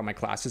notebook for all my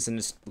classes and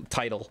just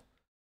title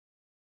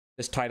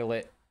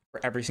it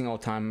for every single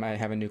time I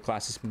have a new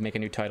class, just make a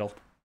new title.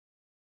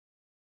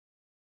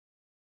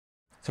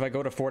 So if I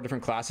go to 4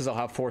 different classes, I'll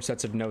have 4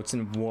 sets of notes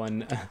in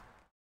one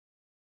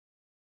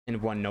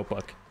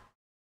notebook.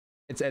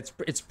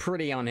 It's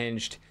pretty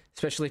unhinged,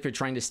 especially if you're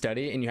trying to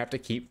study and you have to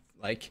keep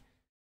like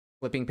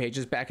flipping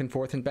pages back and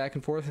forth and back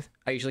and forth.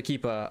 I usually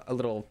keep a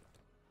little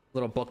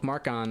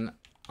bookmark on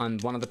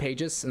one of the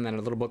pages, and then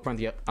a little bookmark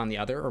on the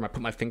other, or I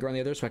put my finger on the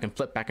other so I can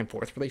flip back and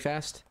forth really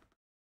fast.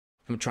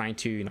 I'm trying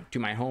to do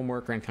my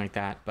homework or anything like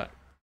that. But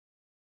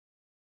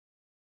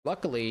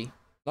luckily,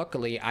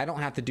 I don't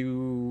have to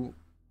do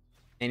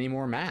any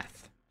more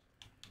math.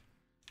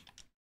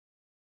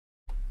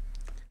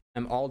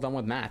 I'm all done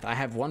with math. I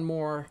have one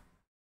more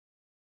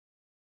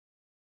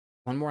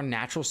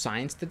natural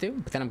science to do,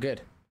 but then I'm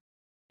good.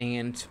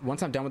 And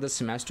once I'm done with this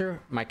semester,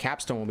 my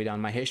capstone will be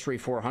done. My history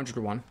 400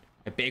 one,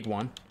 a big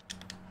one.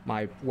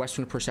 My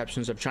Western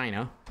perceptions of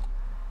China.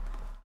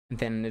 And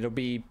then it'll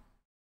be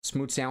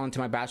smooth sailing to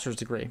my bachelor's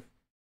degree.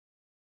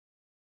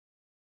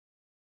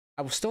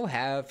 I will still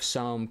have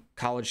some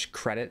college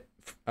credit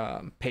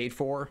paid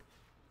for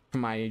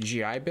my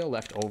GI Bill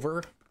left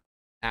over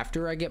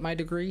after I get my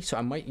degree, so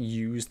I might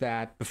use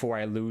that before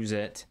I lose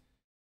it.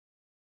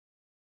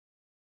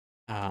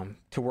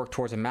 to work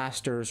towards a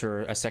master's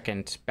or a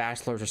second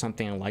bachelor's or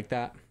something like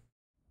that.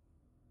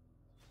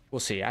 We'll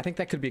see. I think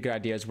that could be a good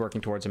idea, is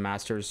working towards a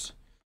master's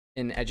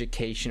in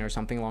education or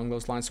something along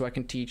those lines, so I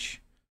can teach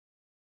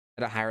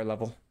at a higher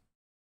level.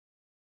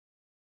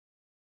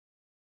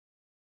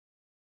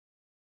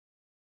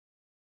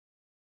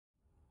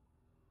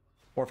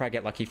 Or if I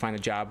get lucky, find a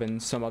job in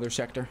some other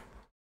sector.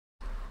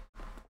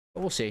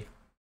 But we'll see.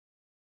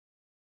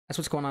 That's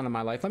what's going on in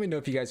my life. Let me know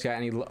if you guys got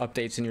any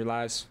updates in your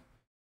lives.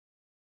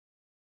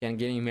 Again,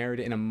 getting married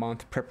in a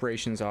month.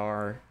 Preparations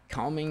are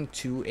coming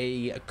to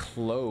a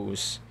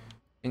close.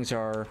 Things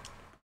are...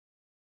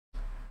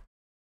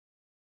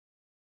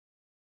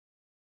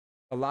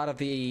 a lot of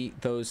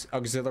those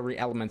auxiliary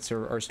elements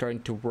are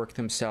starting to work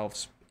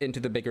themselves into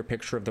the bigger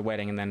picture of the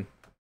wedding, and then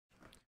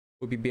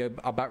we'll be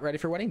about ready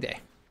for wedding day.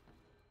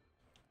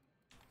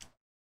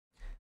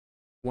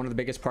 One of the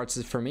biggest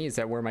parts for me is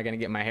that where am I going to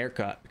get my hair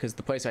cut? Because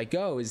the place I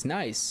go is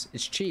nice,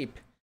 it's cheap,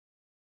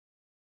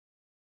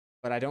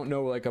 but I don't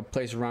know like a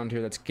place around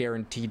here that's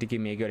guaranteed to give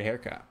me a good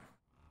haircut.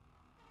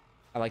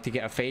 I like to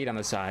get a fade on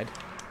the side,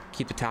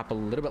 keep the top a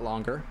little bit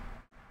longer,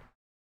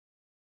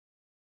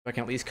 so I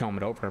can at least comb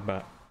it over.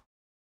 But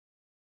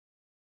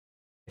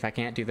if I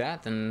can't do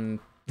that, then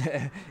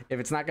if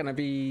it's not going to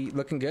be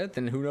looking good,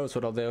 then who knows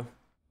what I'll do.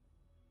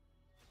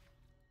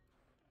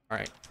 All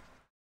right.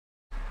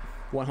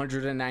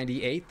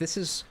 198. This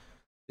is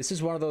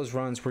one of those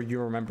runs where you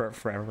remember it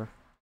forever.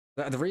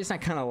 The reason I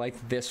kind of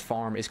like this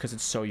farm is because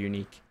it's so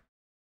unique.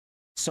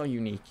 So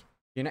unique.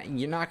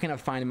 You're not gonna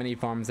find many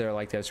farms that are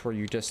like this, where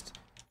you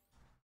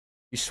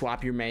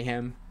swap your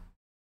mayhem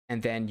and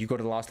then you go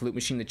to the lost loot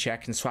machine to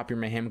check, and swap your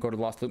mayhem, go to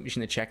the lost loot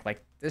machine to check.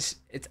 Like this,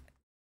 it's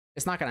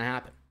not gonna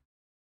happen.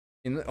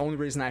 And the only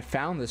reason I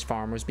found this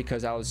farm was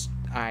because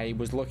I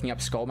was looking up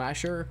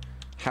Skullmasher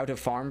how to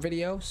farm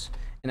videos,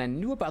 and I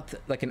knew about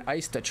like an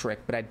Ista trick,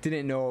 but I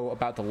didn't know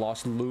about the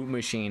lost loot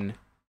machine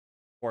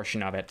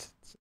portion of it.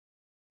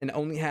 And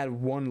only had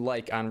one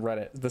like on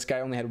Reddit. This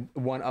guy only had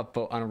one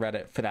upvote on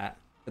Reddit for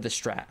the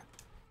strat,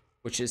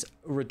 which is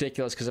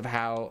ridiculous because of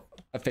how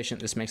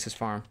efficient this makes this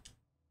farm.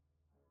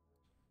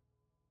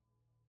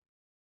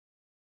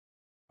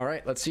 All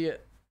right, let's see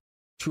it.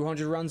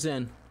 200 runs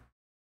in.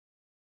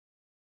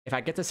 If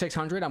I get to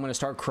 600, I'm going to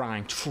start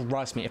crying.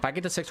 Trust me. If I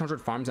get to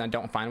 600 farms and I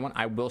don't find one,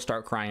 I will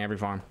start crying every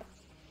farm.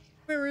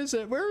 Where is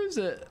it? Where is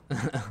it?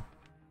 All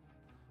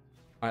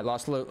right,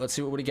 lost loot. Let's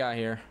see what we got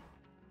here.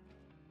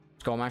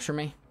 Skullmasher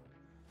me.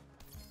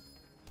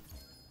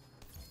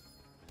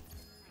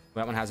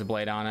 That one has a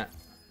blade on it.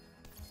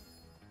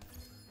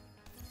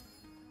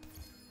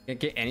 Can't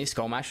get any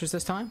Skullmashers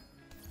this time?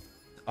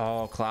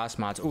 Oh, class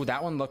mods. Ooh,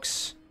 that one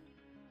looks...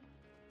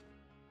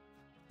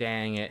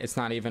 Dang it. It's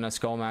not even a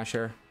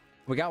Skullmasher.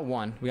 We got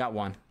one. We got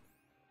one.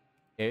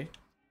 Okay.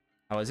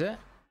 How is it?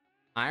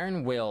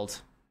 Iron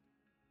Willed.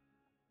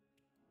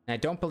 And I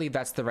don't believe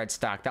that's the red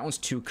stock. That one's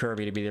too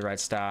curvy to be the red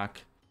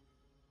stock.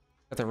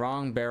 Got the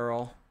wrong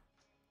barrel.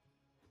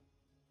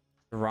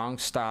 The wrong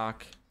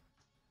stock.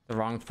 The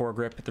wrong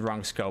foregrip. The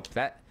wrong scope.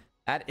 That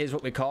is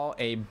what we call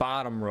a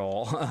bottom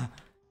roll.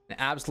 An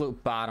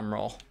absolute bottom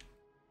roll.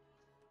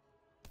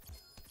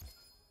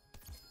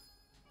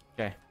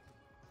 Okay.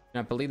 I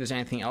don't believe there's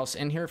anything else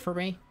in here for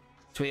me.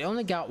 So we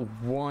only got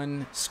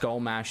one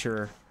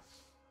Skullmasher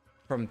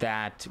from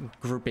that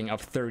grouping of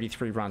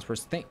 33 runs.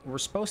 We're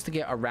supposed to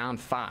get around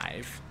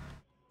 5.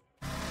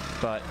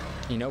 But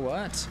you know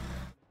what?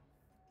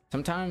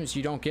 Sometimes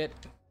you don't get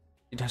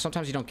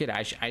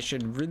it. I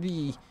should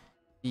really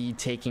be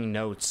taking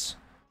notes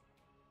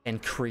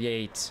and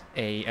create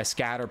a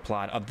scatter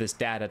plot of this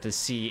data to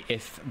see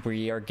if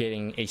we are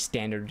getting a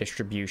standard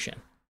distribution.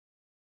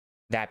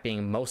 That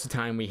being, most of the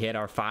time we hit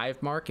our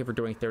 5 mark if we're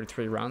doing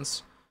 33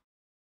 runs.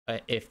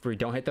 If we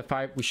don't hit the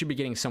 5, we should be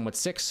getting some with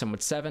 6, some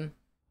with 7,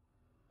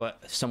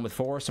 but some with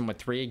 4, some with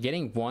 3.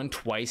 Getting 1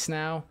 twice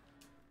now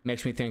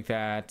makes me think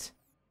that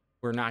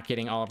we're not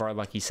getting all of our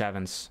lucky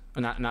 7s.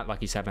 Not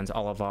lucky 7s,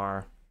 all of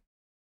our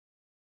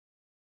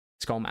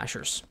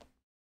Skullmashers.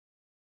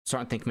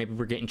 Starting to think maybe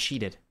we're getting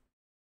cheated.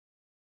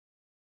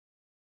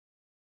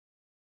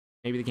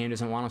 Maybe the game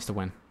doesn't want us to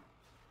win.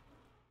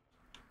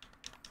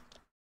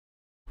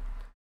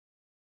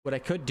 What I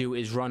could do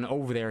is run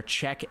over there,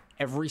 check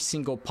every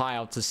single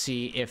pile to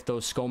see if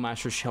those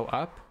Skullmashers show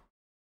up.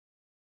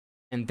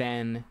 And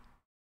then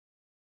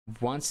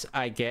once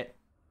I get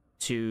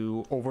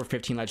to over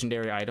 15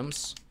 legendary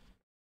items,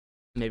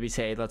 maybe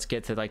say let's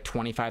get to like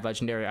 25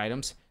 legendary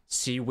items,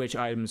 see which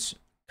items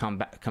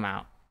come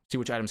out. See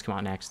which items come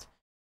out next.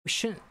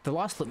 The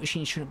lost loot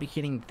machine shouldn't be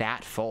getting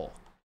that full.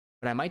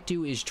 What I might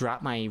do is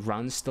drop my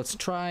runs. Let's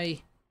say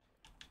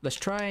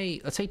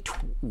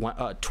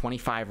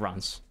 25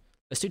 runs.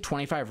 Let's do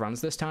 25 runs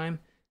this time,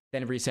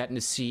 then reset and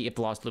to see if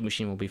the lost loot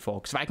machine will be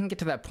full. Because if I can get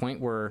to that point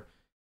where,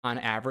 on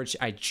average,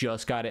 I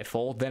just got it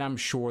full, then I'm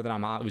sure that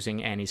I'm not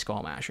losing any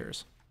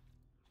Skullmashers.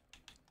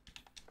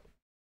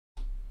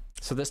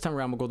 So this time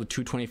around, we'll go to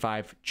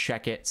 225,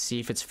 check it, see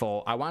if it's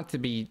full. I want it to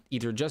be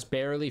either just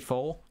barely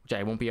full, which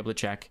I won't be able to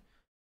check,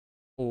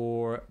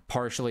 or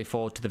partially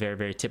full to the very,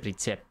 very tippity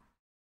tip.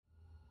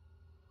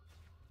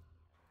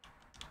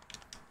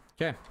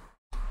 Okay.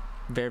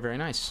 Very, very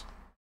nice.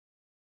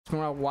 It's been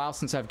a while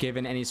since I've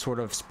given any sort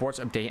of sports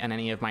update on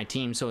any of my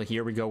teams, so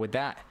here we go with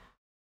that.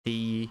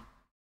 The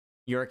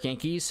New York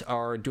Yankees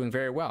are doing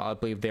very well. I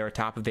believe they're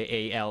top of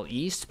the AL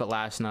East, but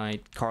last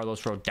night,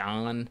 Carlos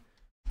Rodon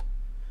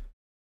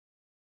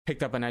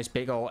picked up a nice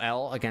big ol'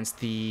 L against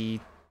the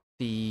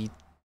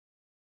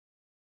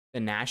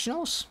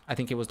Nationals. I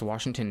think it was the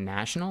Washington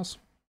Nationals.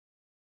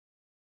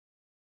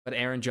 But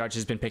Aaron Judge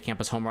has been picking up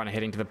his home run and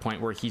hitting to the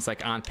point where he's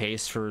like on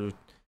pace for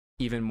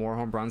even more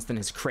home runs than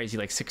his crazy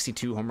like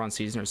 62 home run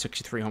season or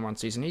 63 home run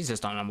season. He's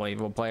just an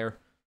unbelievable player.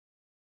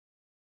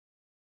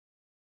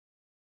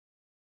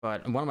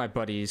 But one of my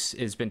buddies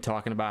has been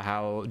talking about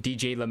how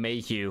DJ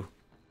LeMahieu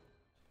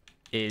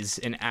is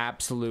an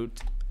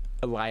absolute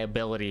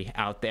liability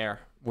out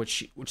there,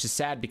 which is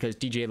sad because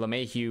DJ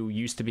LeMahieu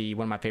used to be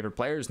one of my favorite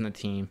players in the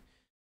team.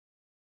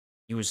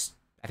 He was,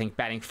 I think,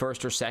 batting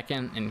first or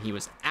second, and he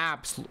was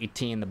absolutely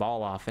teeing the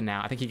ball off. And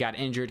now I think he got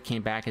injured,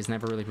 came back, has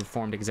never really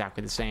performed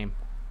exactly the same,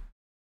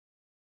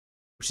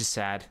 which is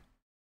sad.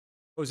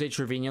 Jose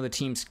Trevino, the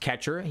team's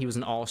catcher, he was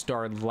an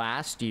all-star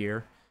last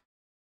year.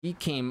 He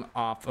came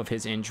off of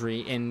his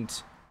injury and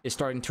is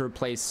starting to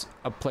replace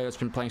a player that's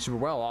been playing super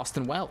well,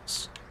 Austin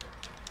Wells.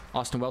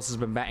 Austin Wells has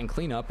been batting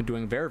cleanup and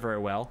doing very, very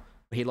well.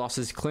 But he lost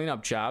his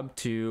cleanup job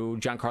to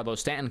Giancarlo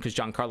Stanton because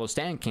Giancarlo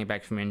Stanton came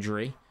back from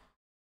injury.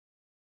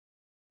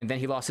 And then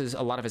he lost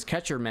a lot of his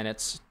catcher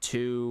minutes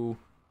to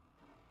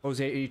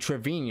Jose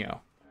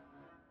Trevino.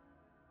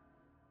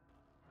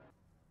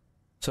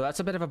 So that's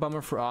a bit of a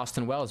bummer for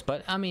Austin Wells.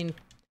 But, I mean,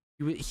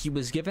 he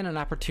was given an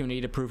opportunity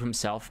to prove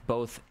himself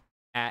both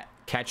at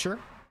catcher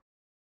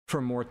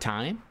for more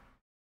time,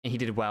 and he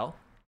did well,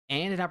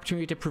 and an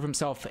opportunity to prove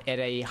himself at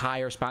a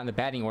higher spot in the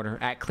batting order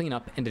at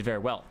cleanup and did very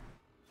well.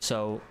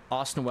 So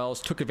Austin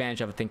Wells took advantage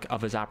of, I think,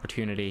 of his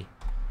opportunity,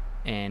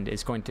 and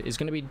is going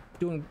to be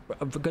doing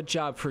a good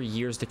job for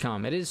years to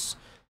come. It is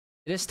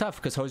tough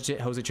because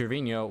Jose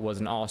Trevino was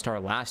an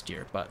all-star last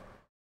year, but I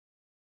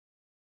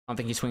don't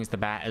think he swings the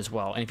bat as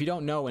well. And if you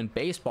don't know, in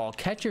baseball,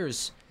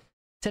 catchers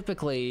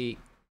typically,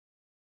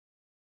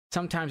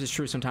 sometimes it's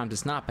true, sometimes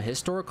it's not, but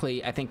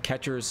historically, I think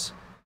catchers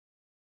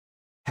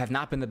have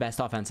not been the best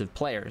offensive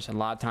players. A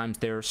lot of times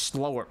they're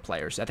slower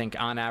players. I think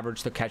on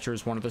average, the catcher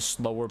is one of the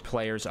slower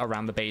players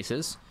around the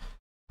bases.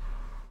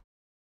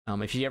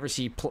 If you ever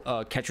see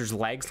catchers'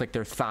 legs, like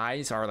their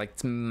thighs are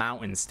like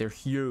mountains. They're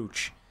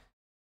huge.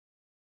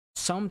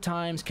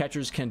 Sometimes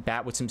catchers can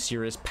bat with some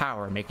serious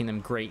power, making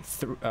them great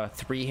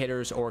three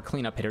hitters or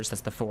cleanup hitters.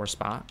 That's the 4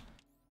 spot.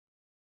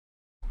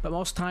 But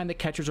most of the time, the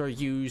catchers are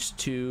used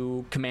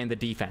to command the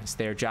defense.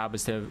 Their job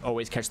is to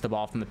always catch the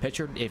ball from the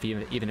pitcher,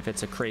 even if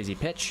it's a crazy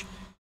pitch,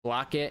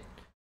 block it,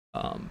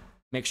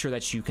 make sure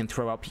that you can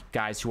throw out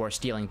guys who are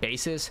stealing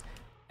bases,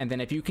 and then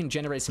if you can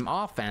generate some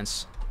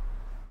offense,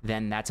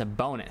 then that's a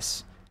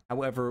bonus.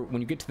 However,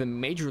 when you get to the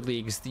major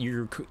leagues,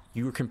 you're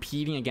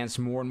competing against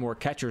more and more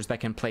catchers that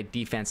can play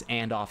defense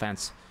and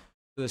offense.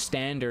 So the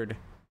standard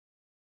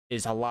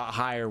is a lot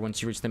higher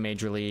once you reach the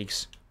major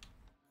leagues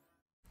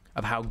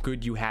of how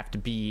good you have to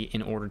be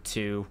in order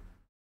to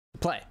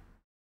play,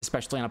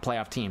 especially on a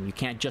playoff team. You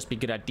can't just be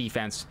good at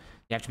defense.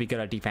 You have to be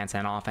good at defense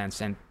and offense.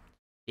 And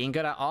being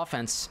good at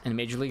offense in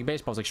Major League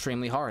Baseball is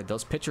extremely hard.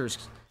 Those pitchers,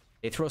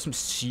 they throw some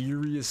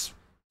serious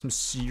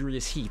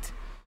heat.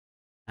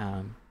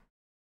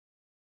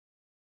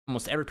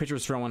 Almost every pitcher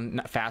is throwing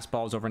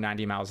fastballs over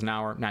 90 miles an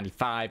hour,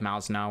 95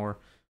 miles an hour.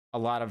 A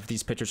lot of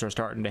these pitchers are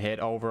starting to hit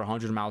over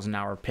 100 miles an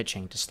hour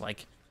pitching, just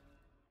like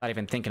not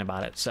even thinking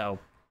about it. So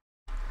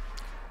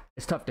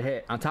it's tough to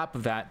hit. On top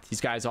of that,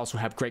 these guys also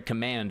have great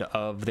command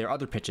of their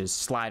other pitches: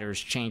 sliders,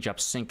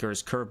 changeups,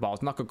 sinkers,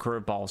 curveballs, knuckle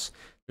curveballs.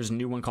 There's a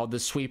new one called the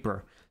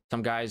sweeper.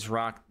 Some guys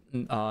rock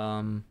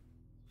knuckleballs.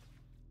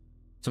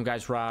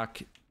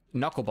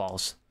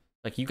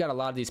 Like, you got a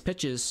lot of these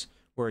pitches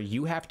where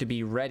you have to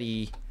be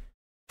ready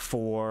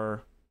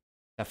for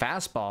a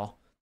fastball,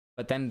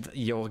 but then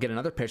you'll get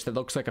another pitch that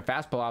looks like a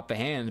fastball off the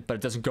hand, but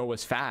it doesn't go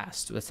as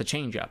fast. That's the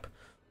changeup.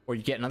 Or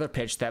you get another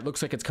pitch that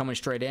looks like it's coming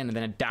straight in, and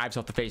then it dives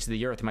off the face of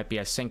the earth. It might be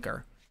a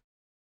sinker.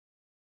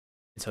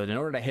 So in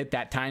order to hit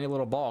that tiny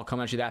little ball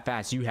coming at you that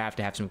fast, you have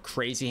to have some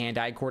crazy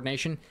hand-eye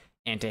coordination,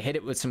 and to hit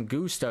it with some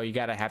gusto, you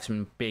got to have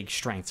some big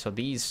strength. So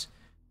these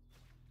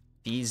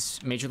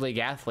major league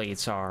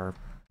athletes are,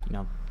 you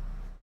know,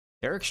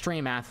 they're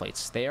extreme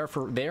athletes. They are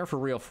for real,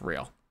 for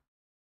real.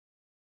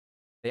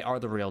 They are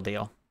the real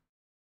deal.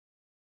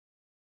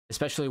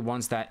 Especially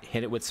ones that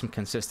hit it with some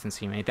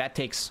consistency. I mean, that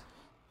takes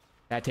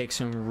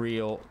some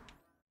real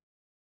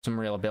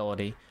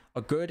ability.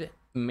 A good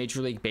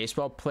Major League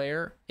Baseball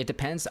player, it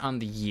depends on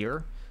the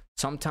year.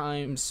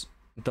 Sometimes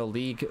the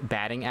league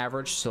batting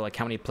average, so like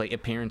how many plate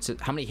appearances,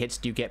 how many hits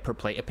do you get per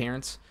plate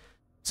appearance?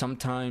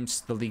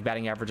 Sometimes the league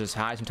batting average is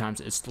high,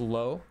 sometimes it's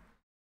low.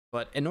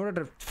 But in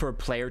order for a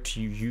player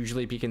to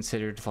usually be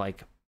considered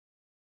like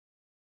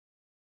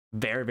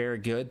very, very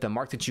good. The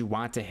mark that you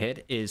want to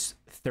hit is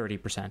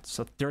 30%.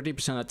 So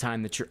 30% of the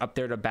time that you're up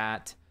there to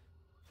bat,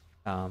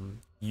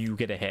 you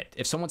get a hit.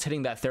 If someone's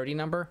hitting that 30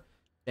 number,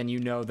 then you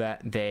know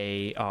that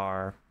they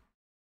are...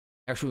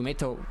 Actually, we made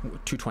to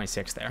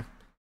 226 there.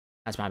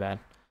 That's my bad.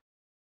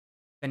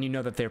 Then you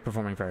know that they're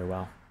performing very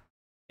well.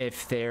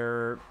 If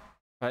they're...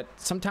 But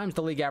sometimes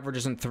the league average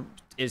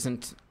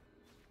isn't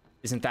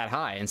that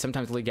high, and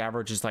sometimes the league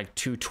average is like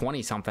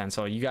 220 something.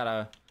 So you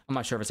gotta... I'm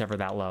not sure if it's ever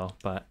that low,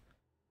 but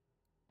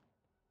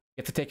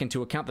you have to take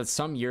into account that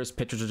some years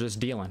pitchers are just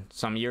dealing,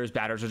 some years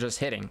batters are just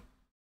hitting.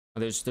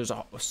 There's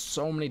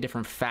so many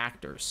different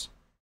factors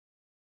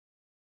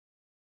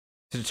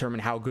to determine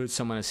how good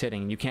someone is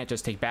hitting. You can't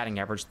just take batting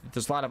average.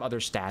 There's a lot of other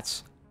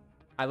stats.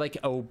 I like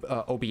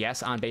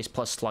OBS, on base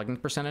plus slugging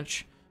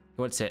percentage.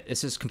 What's it?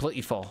 This is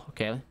completely full.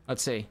 Okay,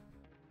 let's see.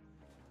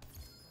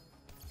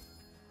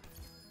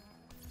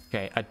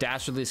 Okay, a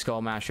dastardly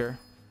Skullmasher.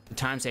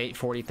 Times 8,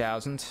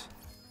 40,000.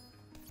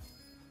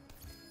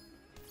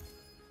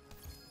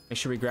 Make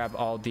sure we grab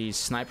all these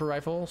sniper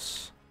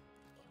rifles.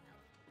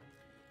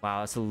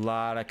 Wow, that's a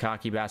lot of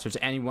cocky bastards.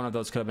 Any one of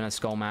those could have been a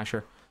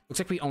Skullmasher. Looks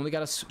like we only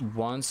got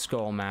one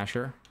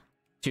Skullmasher.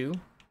 2,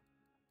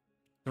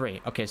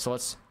 3. Okay, so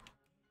let's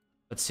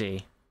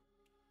see.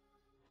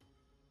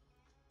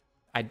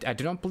 I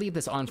do not believe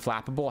this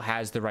unflappable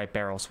has the right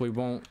barrel, so we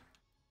won't...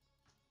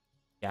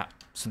 Yeah,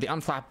 so the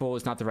unflappable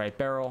is not the right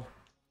barrel,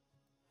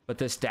 but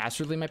this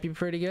dastardly might be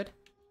pretty good.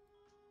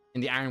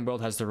 And the Iron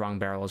World has the wrong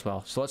barrel as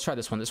well. So let's try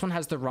this one. This one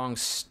has the wrong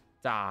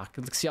stock.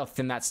 Let's see how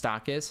thin that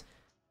stock is.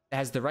 It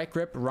has the right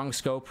grip, wrong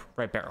scope,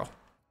 right barrel.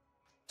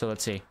 So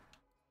let's see.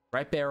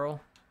 Right barrel.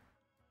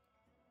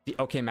 The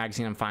OK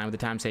magazine, I'm fine with the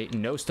times 8.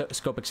 No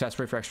scope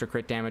accessory for extra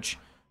crit damage.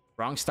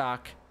 Wrong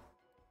stock.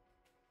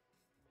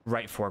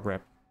 Right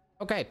foregrip.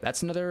 Okay,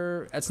 that's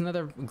another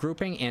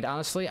grouping, and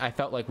honestly, I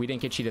felt like we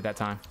didn't get cheated that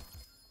time.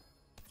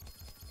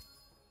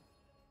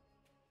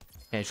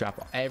 Okay,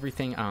 drop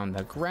everything on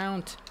the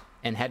ground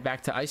and head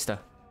back to Ista.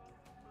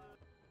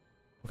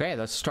 Okay,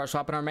 let's start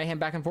swapping our mayhem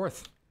back and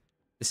forth.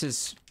 This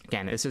is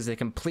a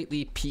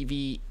completely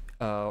PV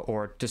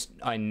or just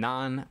a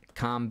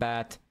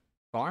non-combat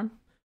farm,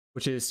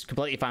 which is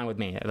completely fine with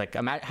me. Like,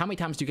 how many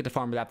times do you get to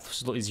farm with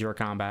absolutely 0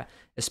 combat,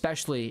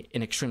 especially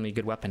an extremely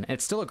good weapon? And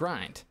it's still a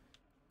grind.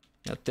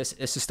 You know, this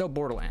is still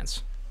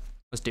Borderlands.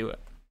 Let's do it.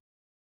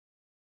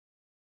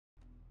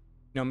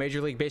 You know,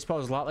 Major League Baseball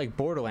is a lot like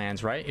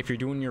Borderlands, right? If you're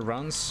doing your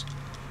runs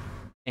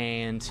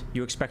and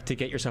you expect to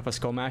get yourself a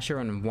Skullmasher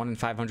on 1 in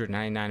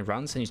 599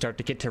 runs, and you start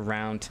to get to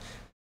run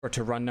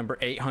number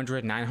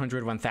 800,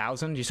 900,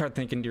 1000, you start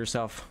thinking to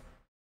yourself,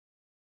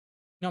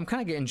 you know, I'm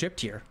kind of getting gypped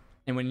here.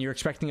 And when you're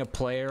expecting a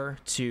player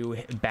to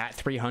bat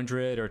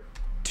 300 or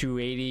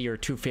 280 or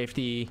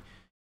 250,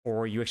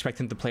 or you expect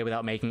them to play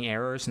without making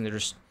errors,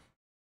 and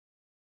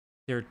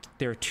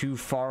they're too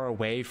far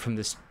away from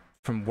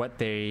what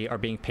they are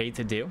being paid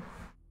to do,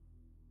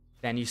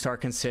 then you start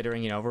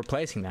considering, you know,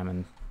 replacing them.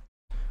 And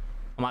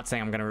I'm not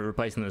saying I'm going to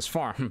replace them this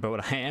farm, but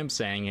what I am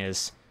saying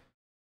is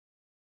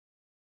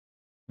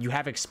you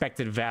have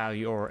expected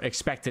value or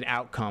expected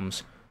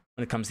outcomes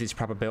when it comes to these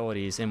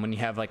probabilities, and when you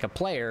have like a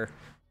player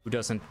who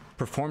doesn't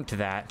perform to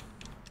that,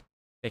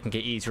 they can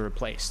get easily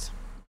replaced.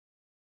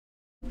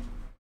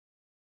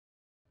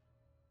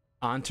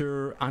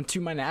 Onto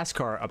my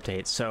NASCAR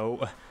update.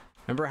 So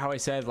remember how I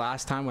said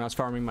last time when I was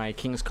farming my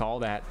King's Call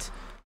that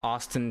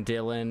Austin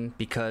Dillon,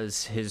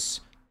 because his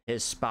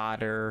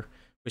spotter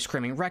was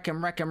screaming wreck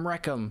him, wreck him,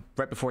 wreck him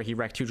right before he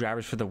wrecked 2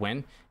 drivers for the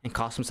win and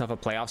cost himself a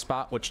playoff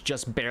spot, which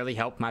just barely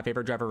helped my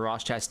favorite driver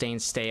Ross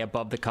Chastain stay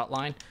above the cut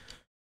line?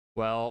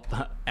 Well,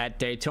 at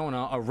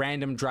Daytona, a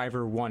random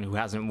driver won who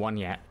hasn't won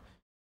yet.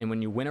 And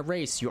when you win a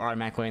race, you're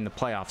automatically in the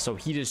playoffs. So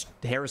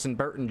Harrison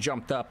Burton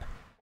jumped up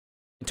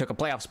and took a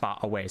playoff spot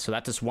away. So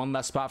that's just one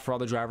less spot for all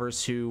the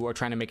drivers who are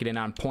trying to make it in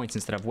on points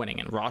instead of winning.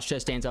 And Ross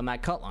Chastain's on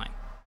that cut line.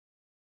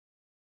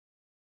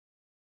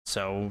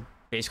 So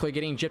basically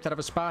getting gypped out of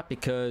a spot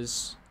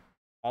because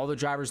all the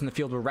drivers in the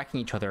field were wrecking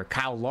each other.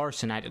 Kyle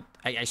Larson,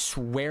 I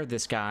swear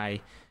this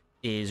guy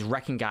is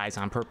wrecking guys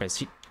on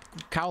purpose.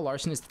 Kyle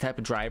Larson is the type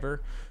of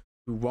driver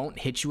who won't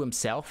hit you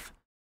himself,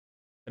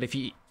 but if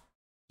he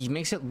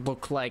makes it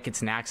look like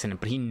it's an accident,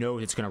 but he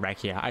knows it's going to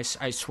wreck you. I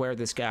swear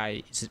this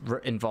guy is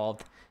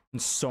involved in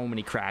so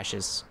many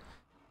crashes,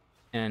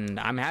 and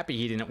I'm happy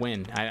he didn't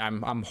win.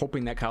 I'm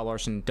hoping that Kyle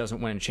Larson doesn't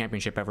win a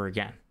championship ever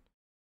again.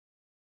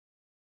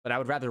 But I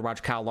would rather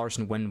watch Kyle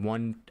Larson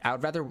win I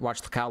would rather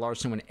watch Kyle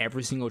Larson win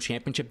every single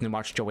championship than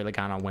watch Joey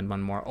Logano win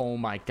one more. Oh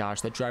my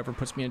gosh, that driver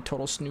puts me in a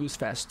total snooze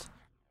fest.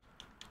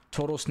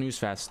 Total snooze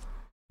fest.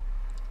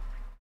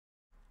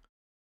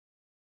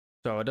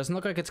 So it doesn't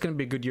look like it's going to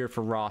be a good year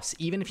for Ross.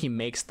 Even if he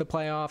makes the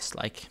playoffs,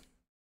 like,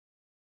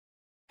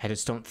 I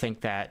just don't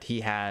think that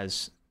he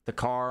has the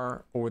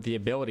car or the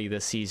ability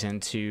this season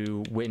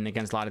to win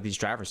against a lot of these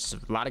drivers.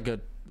 A lot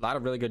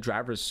of really good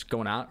drivers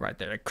going out right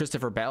there. Like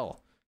Christopher Bell,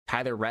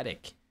 Tyler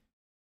Reddick,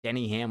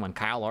 Denny Hamlin,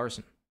 Kyle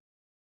Larson,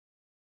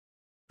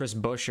 Chris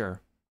Buescher,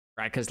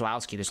 Brad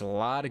Keselowski. There's a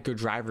lot of good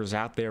drivers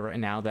out there right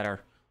now that are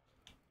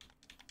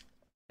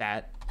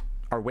that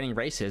are winning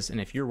races. And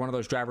if you're one of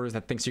those drivers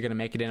that thinks you're going to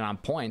make it in on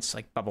points,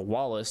 like Bubba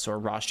Wallace or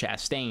Ross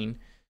Chastain,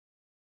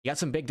 you got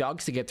some big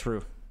dogs to get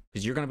through,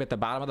 because you're going to be at the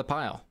bottom of the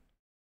pile.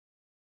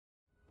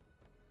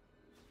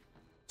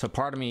 So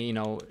part of me, you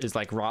know, is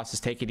like, Ross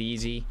is take it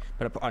easy,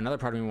 but another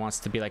part of me wants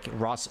to be like,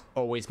 Ross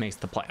always makes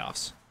the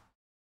playoffs.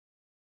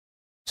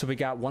 So we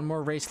got one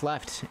more race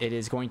left. It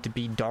is going to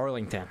be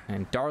Darlington,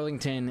 and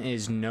Darlington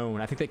is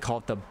known, I think they call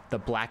it the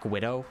Black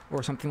Widow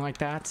or something like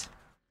that.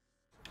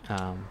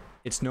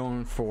 It's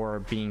known for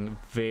being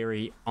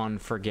very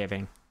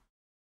unforgiving,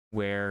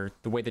 where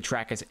the way the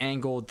track is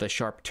angled, the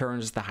sharp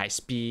turns, the high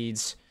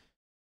speeds,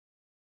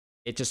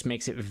 it just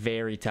makes it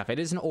very tough. It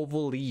is an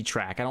oval-y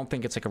track. I don't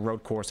think it's like a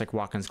road course like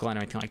Watkins Glen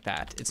or anything like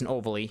that. It's an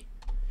oval-y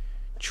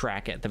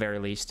track at the very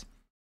least.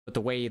 But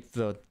the way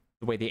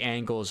the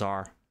angles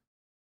are,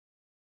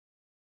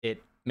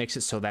 it makes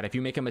it so that if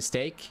you make a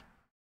mistake,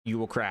 you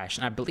will crash.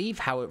 And I believe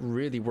how it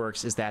really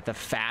works is that the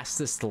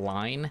fastest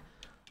line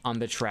on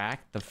the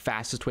track, the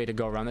fastest way to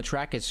go around the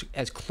track, is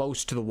as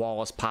close to the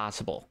wall as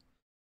possible.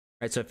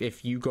 Right? So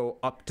if you go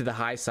up to the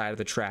high side of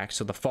the track,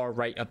 so the far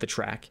right of the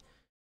track,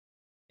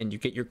 and you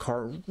get your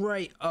car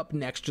right up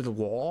next to the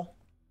wall,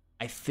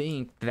 I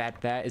think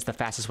that is the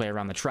fastest way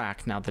around the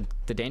track. Now,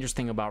 the dangerous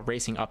thing about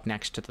racing up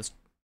next to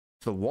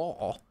the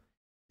wall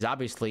is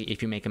obviously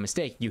if you make a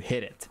mistake, you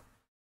hit it.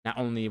 Not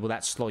only will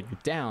that slow you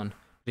down,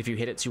 but if you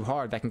hit it too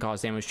hard, that can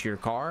cause damage to your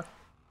car.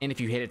 And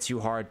if you hit it too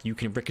hard, you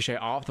can ricochet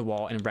off the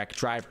wall and wreck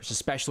drivers,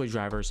 especially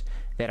drivers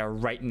that are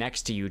right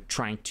next to you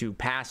trying to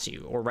pass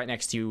you, or right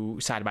next to you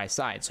side by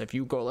side. So if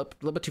you go a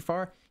little bit too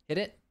far, hit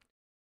it,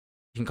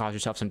 you can cause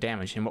yourself some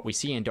damage. And what we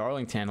see in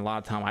Darlington a lot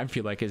of time, I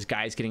feel like, is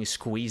guys getting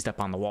squeezed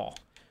up on the wall.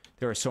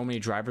 There are so many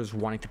drivers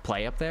wanting to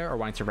play up there or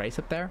wanting to race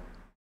up there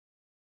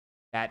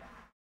that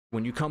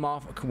when you come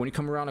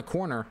around a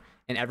corner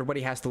and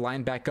everybody has to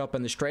line back up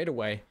in the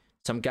straightaway,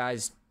 some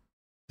guys,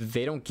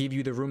 they don't give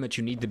you the room that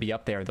you need to be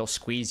up there. They'll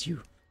squeeze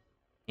you,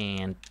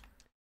 and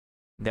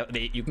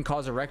you can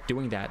cause a wreck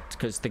doing that,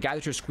 because the guy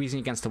that you're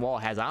squeezing against the wall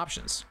has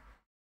options.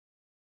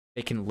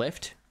 They can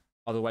lift,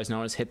 otherwise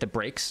known as hit the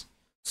brakes,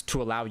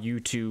 to allow you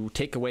to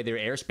take away their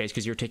airspace,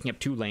 because you're taking up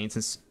 2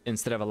 lanes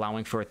instead of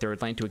allowing for a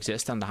 3rd lane to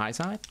exist on the high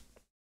side.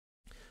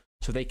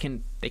 So they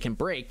can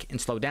brake and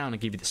slow down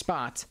and give you the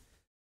spot.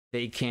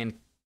 They can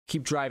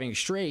keep driving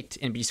straight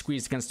and be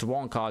squeezed against the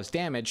wall and cause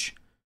damage,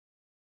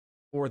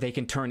 or they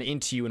can turn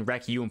into you and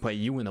wreck you and put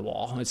you in the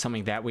wall. It's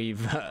something that we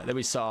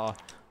saw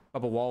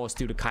Bubba Wallace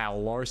do to Kyle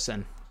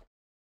Larson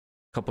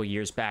a couple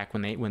years back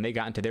when they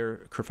got into their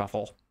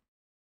kerfuffle.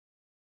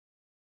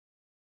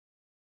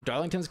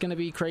 Darlington's going to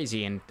be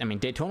crazy, and I mean,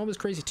 Daytona was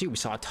crazy too. We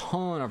saw a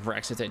ton of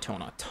wrecks at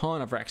Daytona, a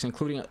ton of wrecks,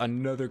 including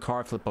another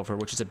car flip over,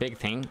 which is a big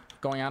thing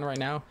going on right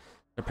now.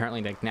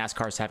 Apparently, like,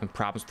 NASCAR's having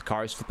problems with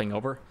cars flipping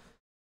over.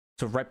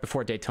 So right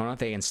before Daytona,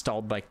 they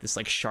installed like this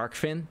like shark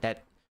fin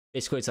that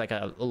basically it's like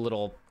a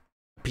little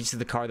piece of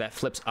the car that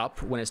flips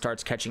up when it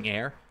starts catching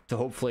air to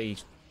hopefully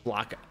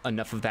block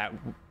enough of that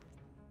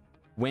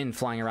wind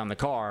flying around the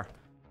car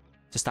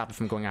to stop it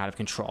from going out of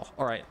control.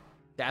 All right,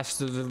 that's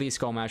the least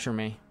Skullmasher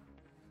me.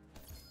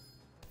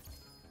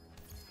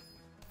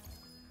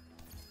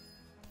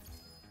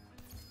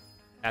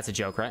 That's a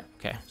joke, right?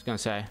 Okay, I was gonna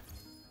say.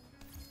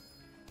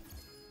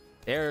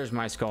 There's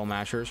my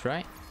Skullmashers,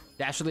 right?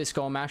 Dastardly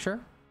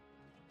Skullmasher.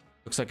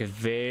 Looks like a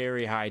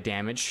very high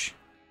damage.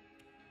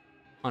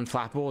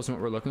 Unflappable isn't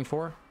what we're looking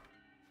for.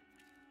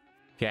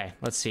 Okay,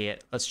 let's see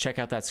it. Let's check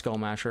out that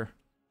Skullmasher.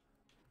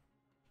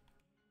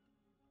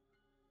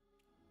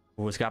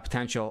 Oh, it's got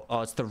potential.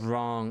 Oh, it's the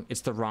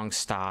wrong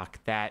stock.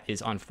 That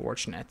is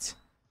unfortunate.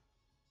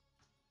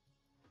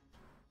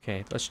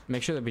 Okay, let's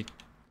make sure that we...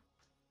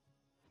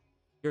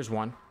 Here's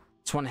one.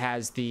 This one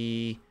has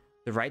the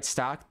right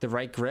stock, the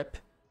right grip,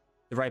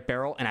 the right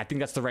barrel, and I think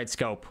that's the right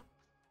scope.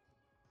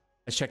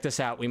 Let's check this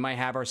out. We might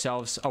have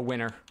ourselves a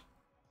winner.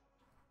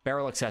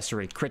 Barrel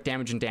accessory, crit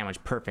damage and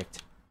damage,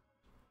 perfect.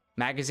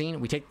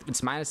 Magazine,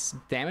 it's minus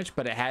damage,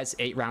 but it has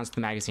 8 rounds to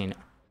the magazine.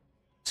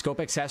 Scope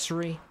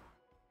accessory,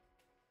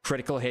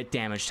 critical hit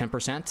damage,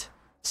 10%.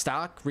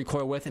 Stock,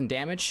 recoil width and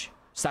damage.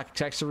 Stock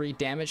accessory,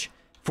 damage.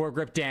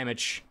 Foregrip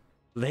damage.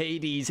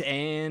 Ladies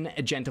and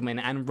gentlemen,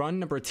 on run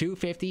number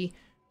 250,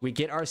 we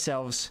get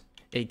ourselves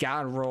a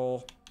God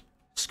Roll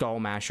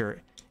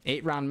Skullmasher.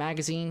 8-round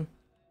magazine.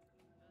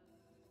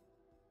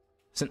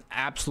 It's an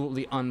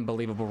absolutely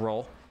unbelievable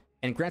roll.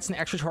 And grants an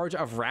extra charge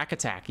of rack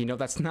attack. You know,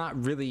 that's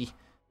not really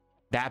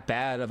that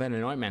bad of an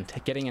anointment,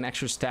 getting an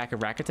extra stack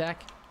of rack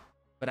attack.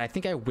 But I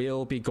think I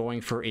will be going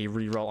for a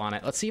reroll on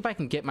it. Let's see if I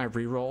can get my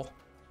reroll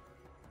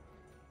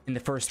in the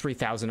first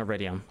 3,000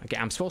 Iridium. Okay,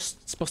 I'm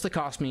supposed to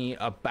cost me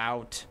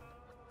about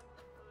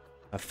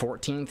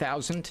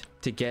 14,000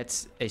 to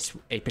get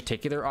a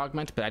particular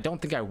augment, but I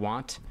don't think I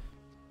want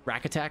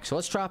rack attack. So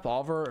let's drop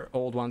all of our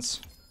old ones.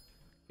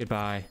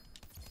 Goodbye.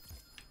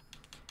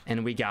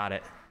 And we got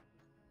it.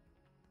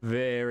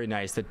 Very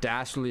nice. The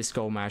Dastardly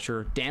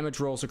Skullmasher.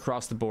 Damage rolls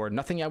across the board.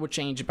 Nothing I would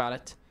change about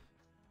it.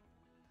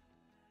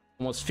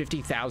 Almost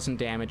 50,000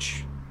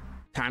 damage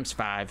times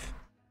 5.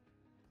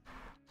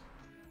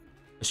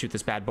 shoot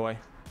this bad boy.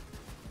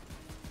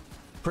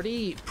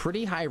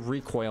 Pretty high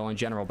recoil in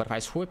general, but if I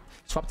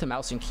swap to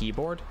mouse and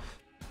keyboard,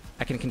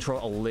 I can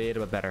control a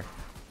little bit better.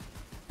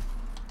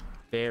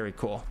 Very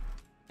cool.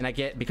 And I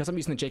get, because I'm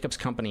using the Jacobs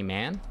Company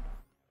man,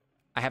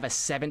 I have a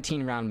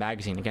 17 round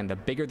magazine. Again, the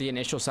bigger the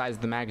initial size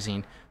of the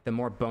magazine, the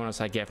more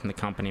bonus I get from the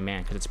Company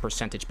man, because it's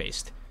percentage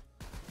based.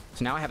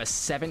 So now I have a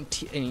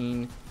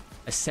 17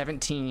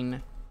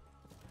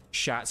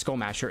 shot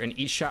Skullmasher, and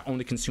each shot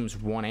only consumes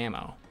 1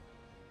 ammo.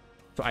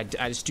 So I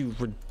just do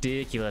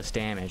ridiculous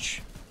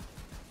damage.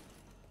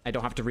 I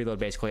don't have to reload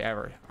basically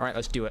ever. All right,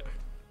 let's do it.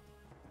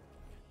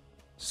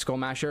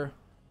 Skullmasher,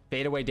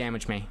 fade away,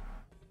 damage me.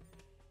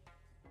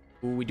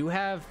 Ooh, we do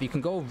have, you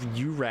can go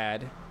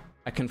URAD.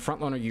 I can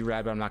front loader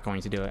URAD, but I'm not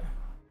going to do it.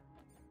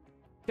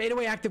 Fade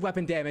away, active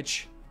weapon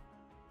damage.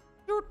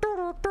 You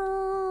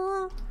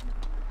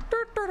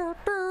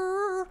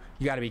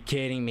gotta be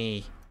kidding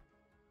me.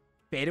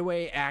 Fade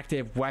away,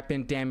 active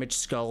weapon damage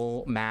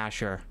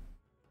Skullmasher.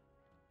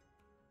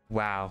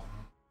 Wow.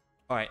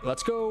 All right,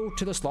 let's go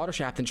to the slaughter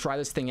shaft and try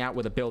this thing out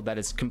with a build that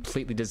is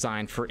completely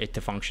designed for it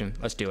to function.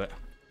 Let's do it.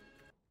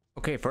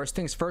 Okay, first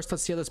things first,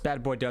 let's see how this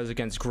bad boy does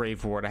against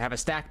Grave Ward. I have a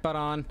stack butt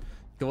on,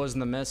 Goes in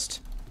the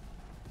Mist.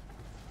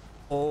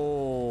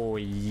 Oh,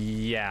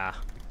 yeah.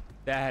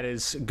 That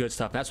is good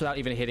stuff. That's without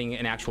even hitting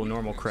an actual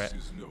normal crit.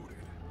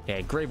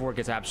 Okay, Grave Ward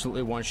gets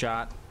absolutely one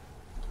shot.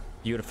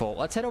 Beautiful.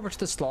 Let's head over to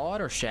the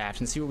slaughter shaft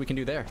and see what we can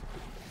do there.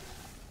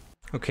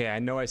 Okay, I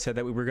know I said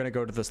that we were going to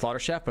go to the slaughter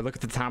shaft, but look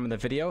at the time in the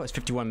video. It's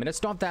 51 minutes.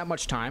 Don't have that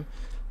much time.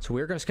 So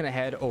we're just going to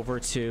head over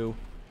to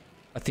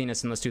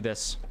Athena's and let's do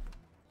this.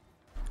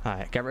 All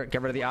right, get rid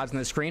of the odds on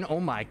the screen. Oh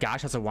my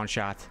gosh, that's a one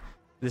shot.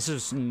 This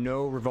is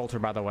no revolter,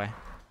 by the way.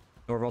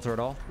 No revolter at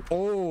all.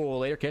 Oh,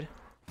 later, kid.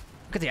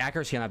 Look at the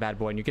accuracy on that bad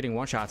boy, and you're getting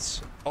one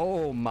shots.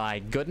 Oh my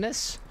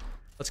goodness.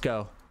 Let's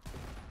go.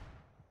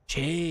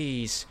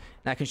 Jeez.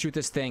 And I can shoot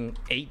this thing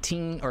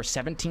 18 or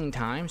 17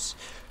 times.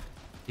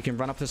 You can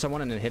run up to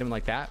someone and then hit him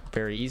like that.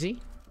 Very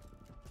easy.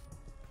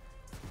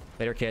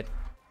 Later, kid.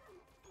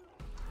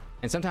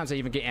 And sometimes I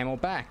even get ammo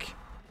back.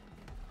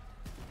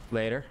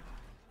 Later.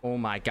 Oh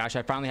my gosh,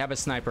 I finally have a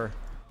sniper.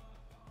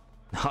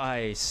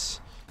 Nice.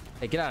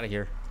 Hey, get out of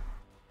here.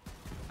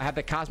 I have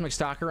the Cosmic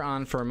Stalker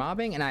on for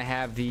mobbing, and I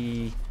have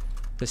the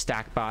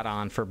stack bot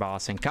on for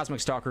bossing. Cosmic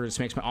Stalker just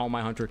makes all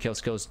my hunter kill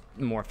skills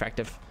more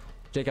effective.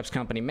 Jacobs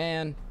Company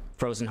man.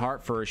 Frozen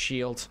Heart for a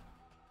shield.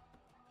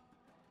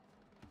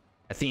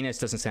 Athena's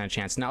doesn't stand a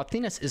chance. Now,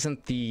 Athena's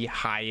isn't the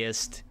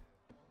highest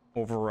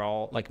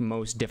overall, like,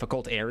 most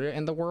difficult area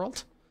in the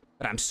world.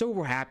 But I'm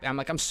so happy.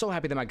 I'm so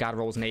happy that my God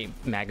Rolls an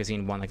 8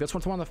 magazine one. Like, that's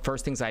one of the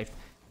first things I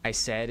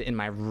said in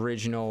my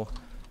original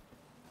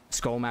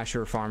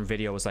Skullmasher farm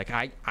video was like,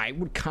 I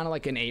would kind of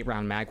like an 8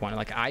 round mag one.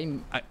 Like,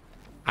 I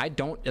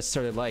don't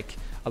necessarily like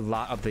a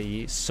lot of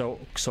the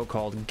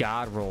so-called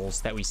God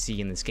Rolls that we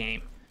see in this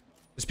game.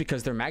 Just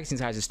because their magazine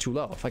size is too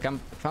low.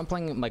 If I'm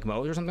playing like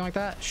modes or something like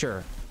that,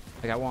 sure.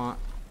 Like I want,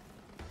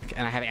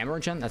 and I have ammo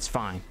regen, that's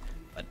fine.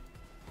 But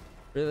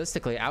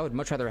realistically, I would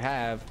much rather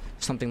have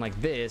something like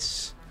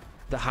this,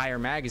 the higher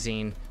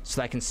magazine, so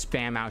that I can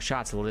spam out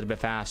shots a little bit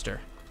faster.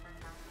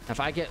 Now, if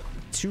I get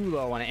too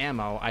low on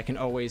ammo, I can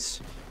always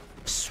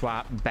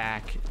swap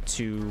back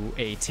to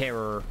a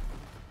terror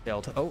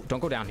build. Oh, don't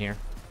go down here.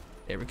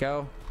 There we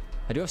go.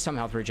 I do have some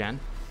health regen.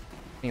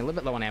 Being a little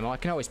bit low on ammo, I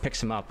can always pick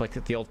some up, like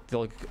the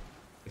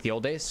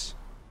old days.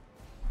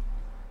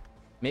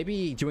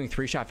 Maybe doing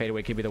 3-shot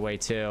fadeaway could be the way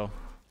too.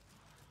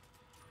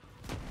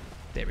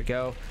 There we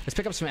go. Let's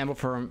pick up some ammo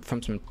from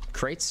some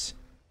crates.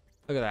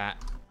 Look at that.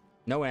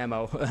 No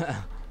ammo.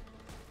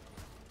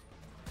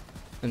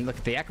 And look,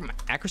 the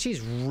accuracy is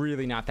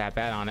really not that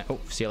bad on it. Oh,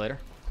 see you later.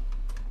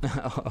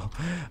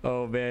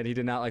 Oh man, he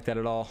did not like that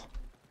at all.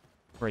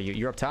 Where are you?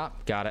 You're up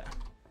top? Got it.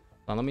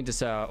 Well, let me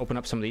just open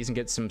up some of these and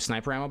get some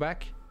sniper ammo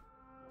back.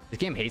 This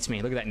game hates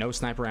me. Look at that. No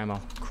sniper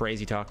ammo.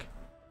 Crazy talk. I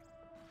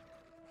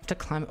have to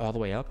climb all the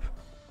way up.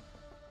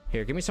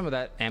 Here, give me some of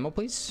that ammo,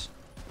 please.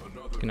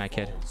 Good night,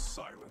 kid.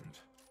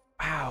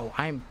 Wow,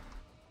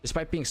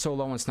 despite being so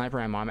low on sniper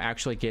ammo, I'm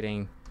actually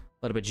getting a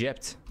little bit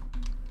gypped.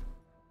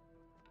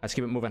 Let's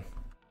keep it moving.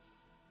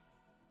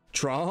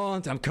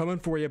 Trant, I'm coming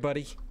for you,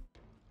 buddy.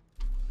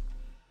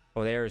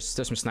 Oh, there's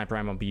some sniper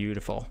ammo.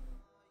 Beautiful.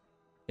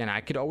 And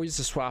I could always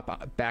just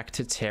swap back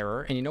to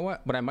terror. And you know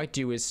what? What I might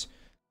do is,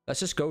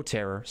 let's just go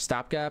terror,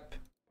 stopgap,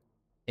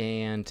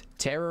 and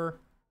terror,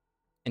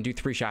 and do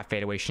 3-shot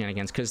fadeaway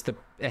shenanigans, because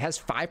it has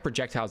 5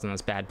 projectiles on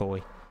this bad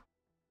boy.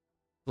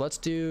 Let's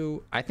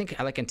do, I think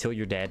I like Until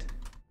You're Dead.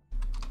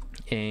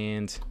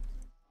 And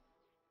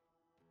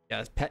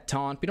yeah, pet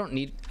taunt. I don't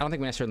think we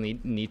necessarily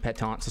need pet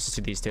taunt, so let's just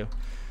do these two.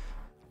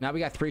 Now we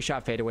got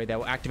 3-shot fadeaway that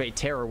will activate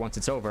terror once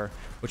it's over,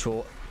 which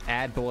will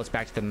add bullets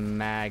back to the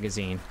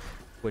magazine,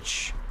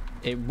 which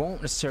it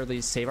won't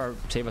necessarily save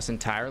us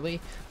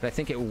entirely, but I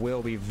think it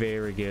will be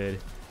very good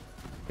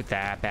with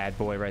that bad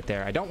boy right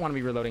there. I don't want to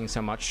be reloading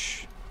so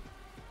much.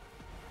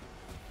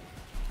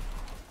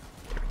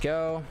 There we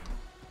go.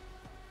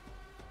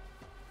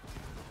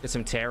 Get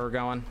some terror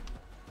going.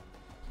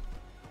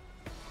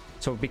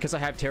 So because I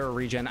have Terror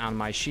Regen on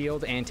my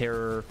shield and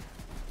Terror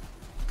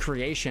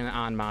Creation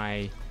on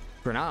my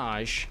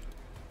Grenage,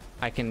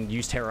 I can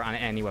use Terror on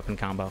any weapon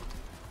combo.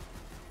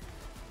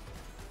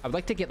 I would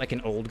like to get like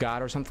an Old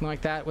God or something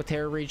like that with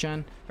Terror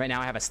Regen. Right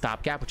now I have a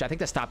Stopgap, which I think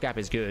the Stopgap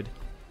is good.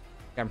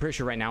 I'm pretty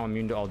sure right now I'm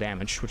immune to all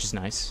damage, which is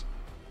nice.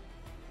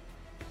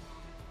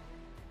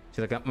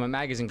 So like my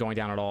mag isn't going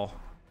down at all.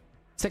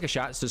 Let's take a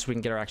shot so we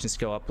can get our action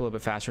skill up a little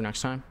bit faster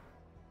next time.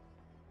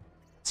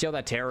 See how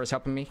that Terror is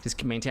helping me?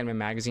 Just maintain my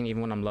magazine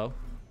even when I'm low.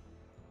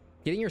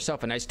 Getting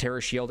yourself a nice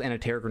Terror shield and a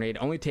Terror grenade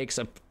only takes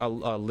a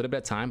little bit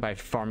of time by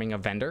farming a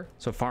vendor.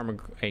 So farm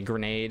a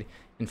grenade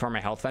and farm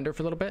a health vendor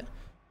for a little bit.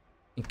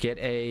 And get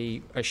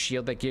a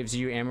shield that gives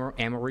you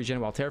ammo regen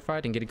while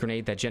terrified, and get a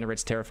grenade that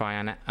generates terrify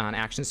on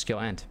action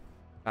skill end.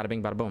 Bada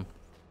bing, bada boom.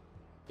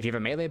 If you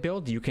have a melee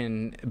build, you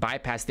can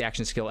bypass the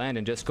action skill end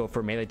and just go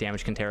for melee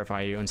damage can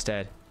terrify you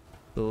instead.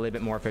 A little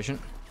bit more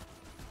efficient.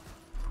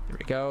 Here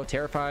we go,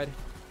 terrified.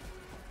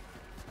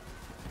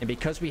 And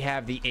because we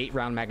have the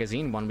 8-round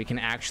magazine one, we can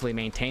actually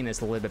maintain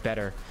this a little bit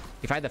better.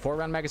 If I had the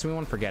 4-round magazine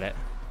one, forget it.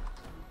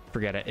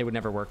 Forget it. It would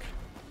never work.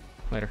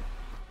 Later.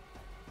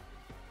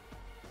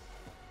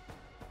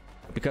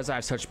 But because I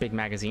have such big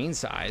magazine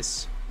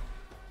size...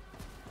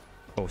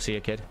 Oh, see ya,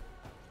 kid.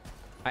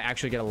 I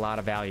actually get a lot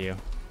of value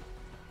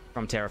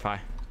from Terrify.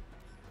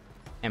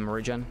 And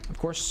Regen, of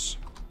course.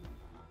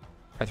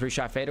 A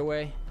 3-shot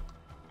fadeaway.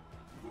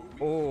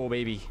 Oh,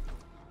 baby.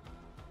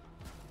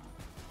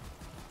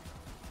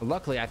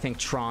 Luckily, I think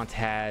Trant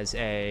has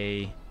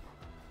a...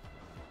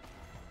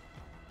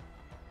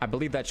 I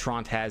believe that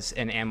Trant has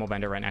an ammo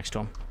vendor right next to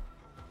him.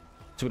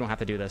 So we don't have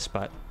to do this,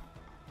 but...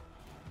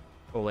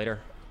 Oh, later.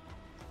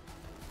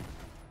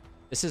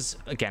 This is,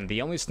 again,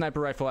 the only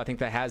sniper rifle I think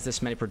that has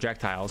this many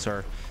projectiles.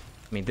 Or,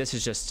 I mean, this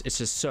is just... It's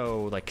just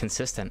so, like,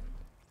 consistent.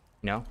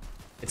 You know?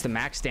 It's the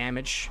max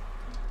damage.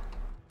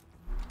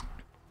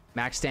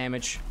 Max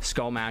damage,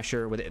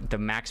 Skullmasher with the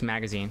max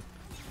magazine.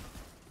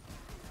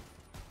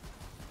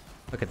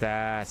 Look at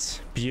that.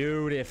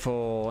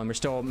 Beautiful. And we're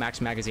still max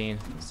magazine.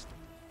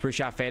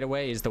 3-shot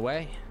fadeaway is the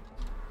way.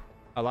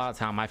 A lot of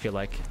time, I feel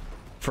like.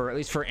 For at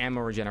least for ammo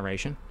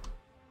regeneration.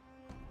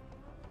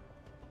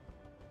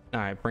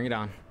 Alright, bring it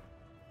on.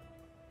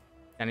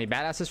 Got any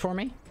badasses for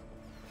me?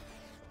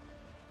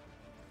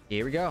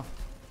 Here we go.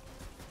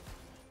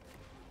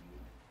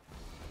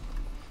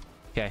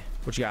 Okay,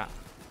 what you got?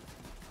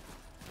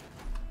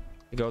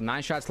 We go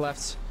 9 shots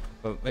left,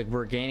 but like,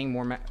 we're gaining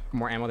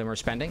more ammo than we're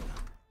spending.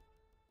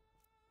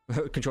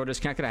 Control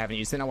disconnected. I haven't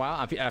used it in a while.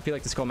 I feel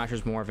like the Skullmasher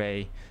is more of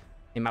a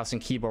mouse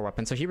and keyboard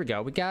weapon. So here we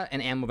go. We got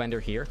an ammo vendor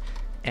here,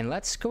 and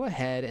let's go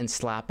ahead and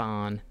slap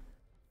on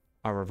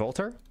our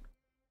Revolter,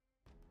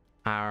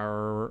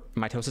 our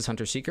Mitosis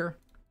Hunter Seeker,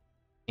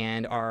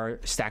 and our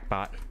Stack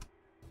Bot,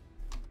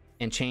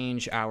 and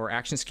change our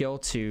action skill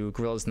to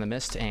Gorillas in the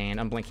Mist and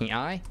Unblinking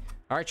Eye.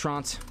 All right,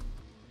 Trant.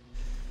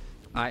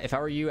 If I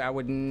were you, I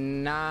would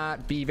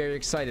not be very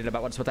excited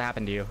about what's about to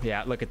happen to you.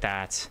 Yeah, look at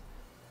that.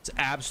 It's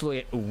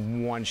absolutely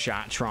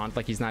one-shot Trant,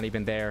 like he's not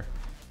even there.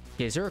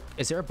 Okay, is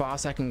there a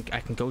boss I can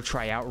go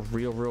try out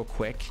real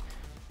quick?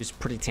 Who's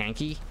pretty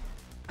tanky?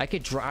 I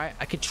could try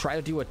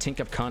to do a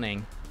Tink of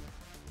Cunning,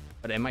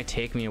 but it might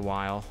take me a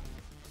while.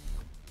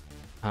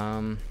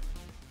 Here,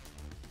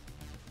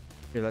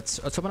 let's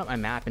open up my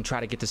map and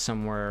try to get to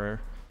somewhere.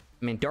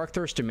 I mean, Dark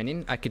Thirst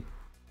Dominion. I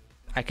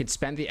could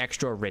spend the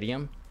extra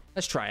Iridium.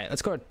 Let's try it.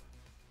 Let's go.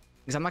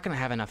 Because I'm not gonna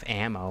have enough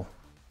ammo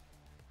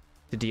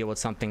to deal with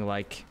something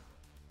like.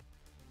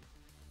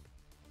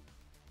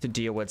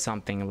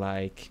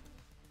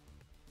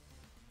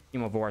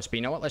 Hemovorous. But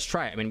you know what? Let's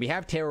try it. I mean, we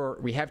have terror.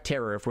 We have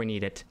terror if we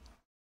need it.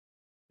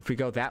 If we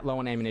go that low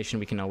on ammunition,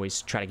 we can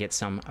always try to get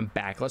some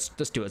back. Let's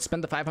do it.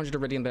 Spend the 500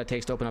 Iridium that it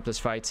takes to open up this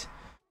fight.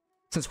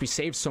 Since we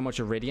saved so much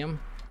Iridium,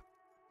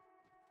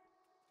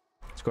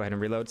 let's go ahead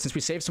and reload. Since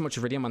we saved so much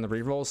Iridium on the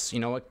rerolls, you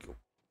know what?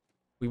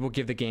 We will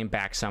give the game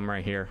back some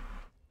right here.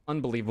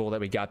 Unbelievable that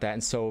we got that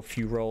in so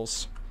few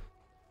rolls.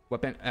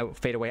 Weapon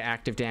fadeaway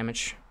active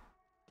damage.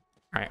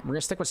 All right, we're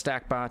gonna stick with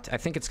Stackbot. I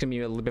think it's gonna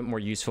be a little bit more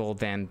useful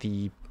than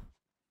the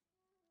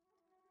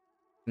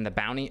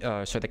bounty.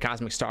 The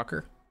Cosmic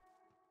Stalker.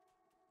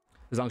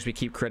 As long as we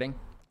keep critting.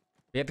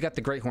 We have got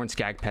the Great Horn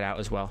Skag Pet out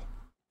as well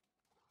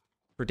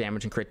for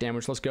damage and crit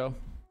damage. Let's go.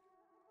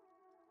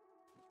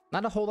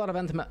 Not a whole lot of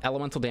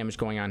elemental damage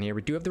going on here.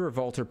 We do have the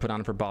Revolter put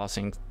on for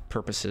bossing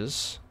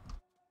purposes.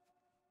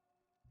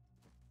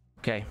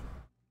 Okay,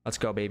 let's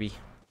go, baby.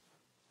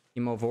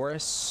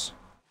 Hemovorous.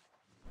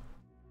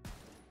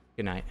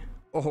 Good night.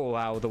 Oh,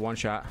 wow, the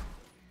one-shot.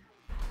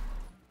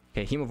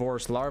 Okay,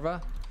 Hemovorous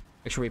Larva.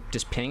 Make sure we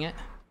just ping it.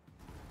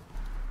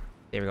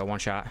 There we go, one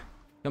shot.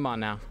 Come on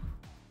now.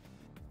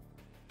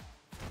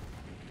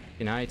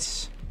 Good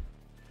night.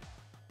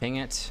 Ping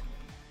it.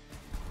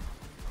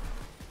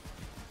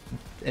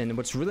 And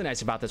what's really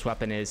nice about this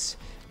weapon is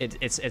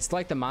it's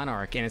like the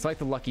Monarch, and it's like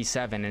the Lucky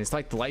 7, and it's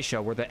like the Light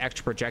Show, where the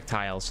extra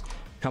projectiles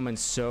come in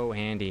so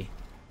handy.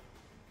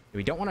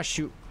 We don't want to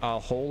shoot a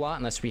whole lot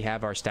unless we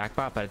have our Stack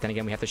Bot, but then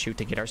again, we have to shoot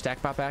to get our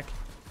Stack Bot back.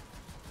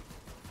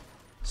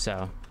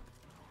 So,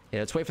 yeah,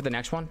 let's wait for the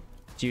next one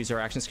to use our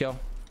action skill.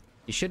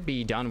 He should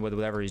be done with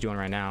whatever he's doing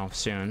right now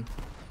soon.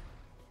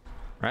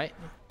 Right?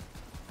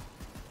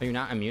 Are you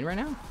not immune right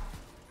now?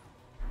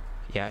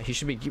 Yeah, he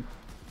should be...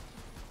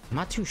 I'm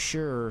not too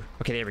sure.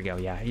 Okay, there we go.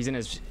 Yeah, he's in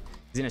a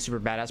super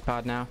badass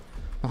pod now.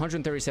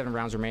 137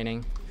 rounds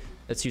remaining.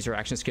 Let's use our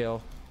action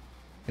skill.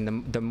 And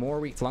the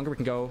longer we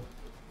can go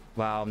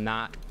while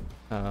not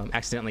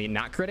accidentally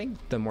not critting,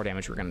 the more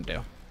damage we're gonna do.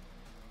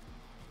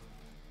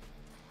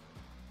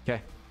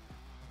 Okay.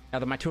 Now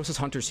the Mitosis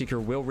Hunter Seeker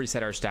will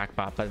reset our stack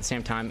bot, but at the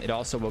same time, it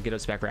also will get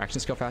us back our action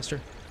skill faster.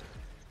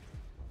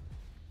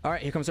 All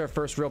right, here comes our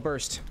first real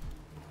burst.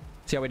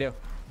 See how we do.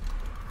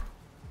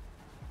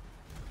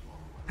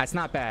 That's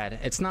not bad.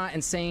 It's not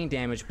insane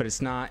damage, but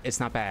it's not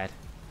bad.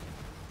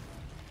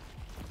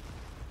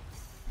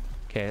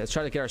 Okay, let's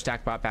try to get our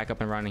stack bot back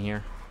up and running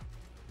here.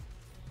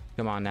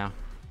 Come on now.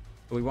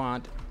 We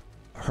want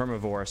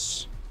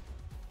Herbivorous.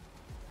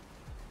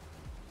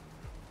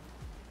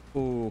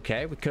 Ooh,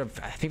 okay, we could have...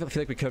 I feel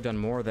like we could have done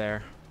more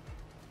there.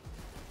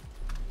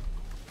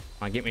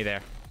 Come on, get me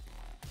there.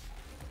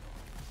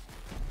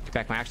 Get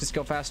back my action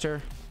skill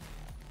faster.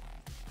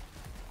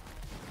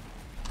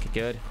 Okay,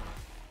 good.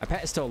 My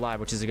pet is still alive,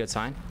 which is a good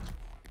sign.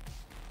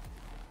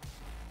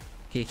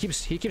 He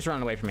keeps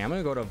running away from me. I'm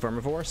gonna go to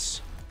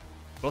Vermivorous.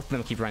 Both of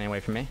them keep running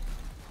away from me.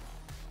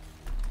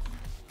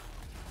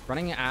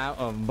 Running out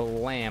of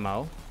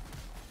blammo.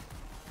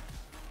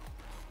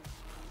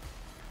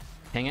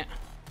 Dang it.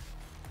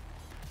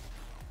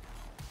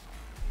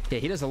 Yeah,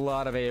 he does a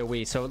lot of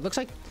AoE, so it looks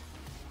like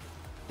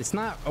it's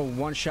not a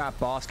one-shot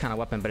boss kind of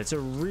weapon, but it's a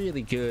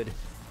really good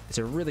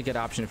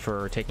option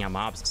for taking out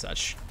mobs and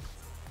such.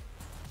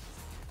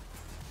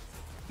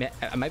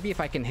 Maybe if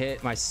I can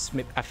hit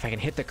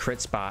the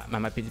crit spot, I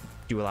might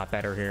do a lot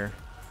better here.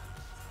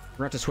 We're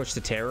gonna have to switch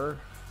to Terror.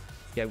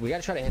 Yeah, we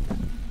gotta try to hit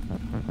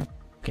that.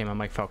 Okay, my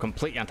mic fell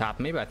completely on top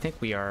of me, but I think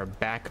we are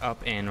back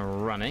up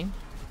and running.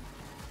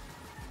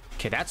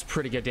 Okay, that's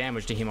pretty good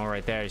damage to Hemo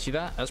right there. You see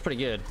that? That's pretty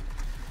good.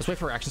 Let's wait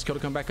for our action skill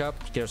to come back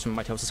up. Get some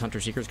Mitosis Hunter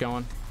Seekers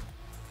going.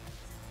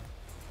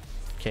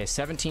 Okay,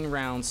 17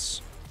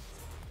 rounds.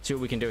 See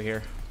what we can do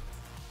here.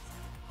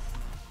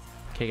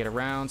 Okay, get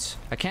around.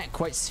 I can't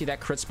quite see that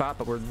crit spot,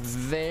 but we're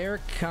there,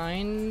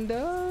 kind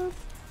of.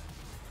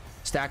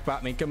 Stack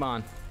bot me, come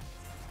on.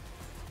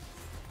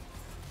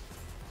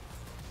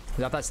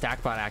 Without that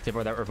stack bot active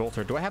or that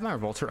revolter. Do I have my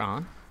revolter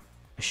on?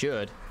 I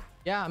should.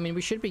 Yeah, I mean,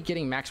 we should be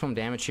getting maximum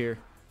damage here.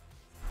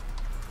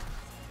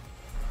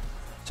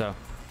 So,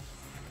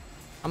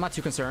 I'm not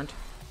too concerned.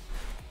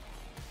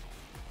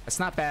 That's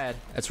not bad.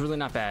 That's really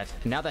not bad.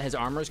 And now that his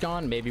armor is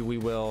gone, maybe we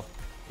will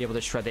be able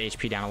to shred the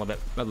HP down a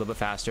little bit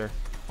faster.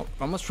 Oh,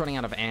 almost running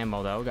out of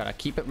ammo though. Gotta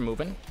keep it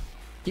moving.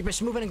 Keep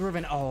it moving and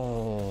grooving.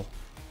 Oh.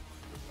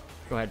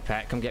 Go ahead,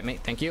 Pat. Come get me.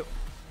 Thank you.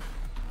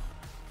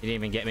 You didn't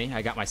even get me.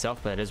 I got myself,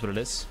 but it is what it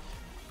is.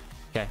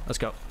 Okay, let's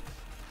go.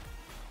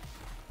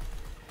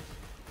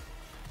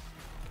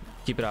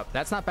 Keep it up.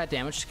 That's not bad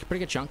damage. Pretty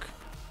good chunk.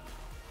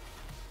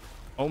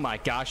 Oh my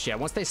gosh, yeah.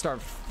 Once they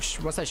start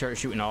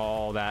shooting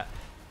all that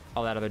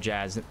other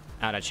jazz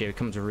out at you, it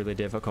becomes really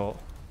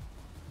difficult.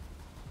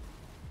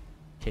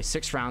 Okay,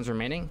 6 rounds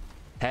remaining.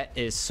 Pet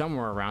is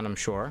somewhere around, I'm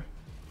sure.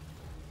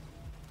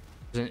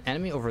 There's an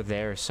enemy over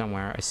there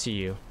somewhere. I see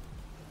you.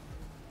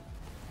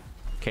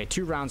 Okay,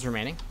 2 rounds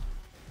remaining.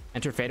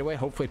 Enter fadeaway.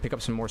 Hopefully pick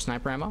up some more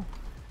sniper ammo.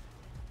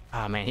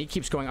 Ah, man, he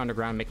keeps going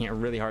underground, making it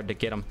really hard to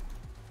get him.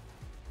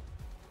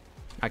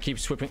 I keep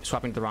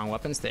swapping the wrong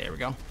weapons. There we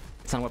go.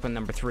 It's on weapon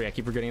number 3. I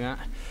keep forgetting that.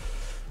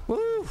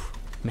 Woo!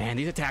 Man,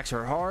 these attacks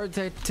are hard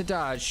to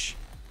dodge.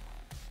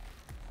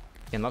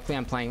 And luckily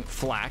I'm playing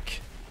flak.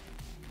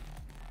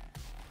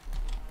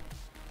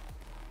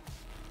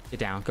 Get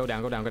down. Go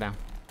down, go down, go down.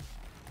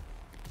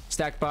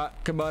 Stack bot.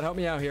 Come on, help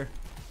me out here.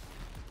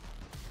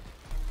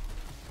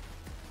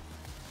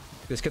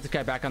 Let's get this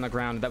guy back on the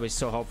ground. That was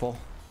so helpful.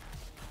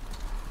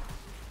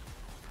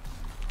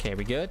 Okay,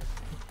 we good?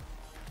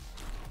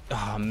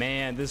 Oh,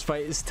 man. This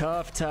fight is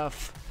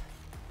tough.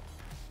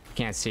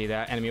 Can't see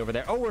that enemy over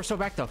there. Oh, we're so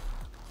back, though.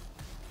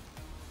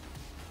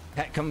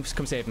 Pat, come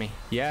save me.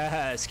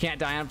 Yes. Can't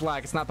die on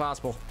black. It's not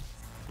possible.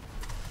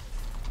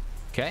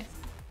 Okay.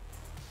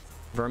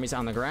 Vermi's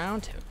on the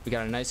ground. We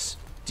got a nice,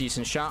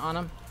 decent shot on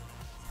him.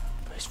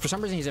 For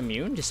some reason, he's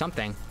immune to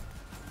something.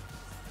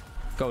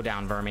 Go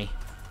down, Vermi.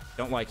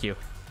 Don't like you.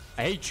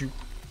 I hate you.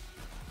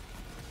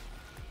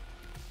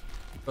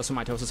 Got some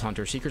Mitosis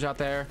Hunter Seekers out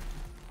there.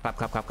 Clap,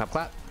 clap, clap, clap,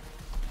 clap.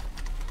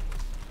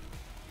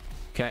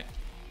 Okay.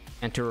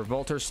 Enter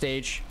Revolter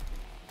stage.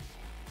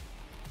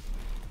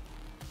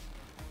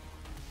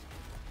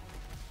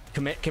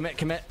 Commit, commit,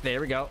 commit.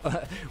 There we go.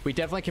 We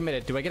definitely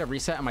committed. Do I get a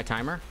reset on my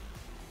timer?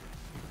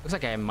 Looks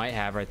like I might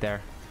have right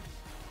there.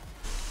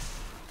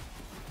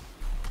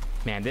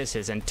 Man, this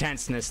is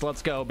intenseness.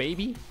 Let's go,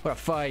 baby. What a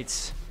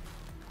fight.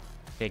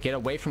 Okay, get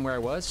away from where I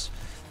was.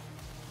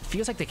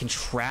 Feels like they can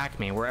track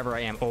me wherever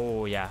I am.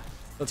 Oh, yeah.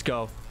 Let's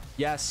go.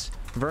 Yes.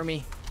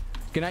 Vermi.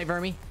 Good night,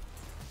 Vermi.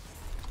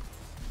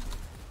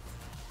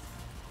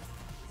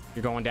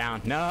 You're going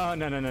down. No,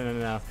 no, no, no, no,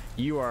 no.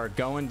 You are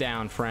going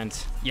down, friend.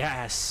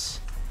 Yes.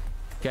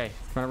 Okay,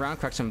 run around,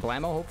 collect some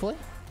blammo, hopefully.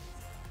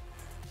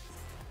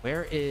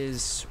 Where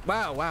is...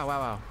 Wow, wow, wow,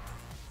 wow.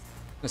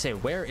 I'm gonna say,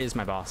 where is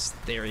my boss?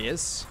 There he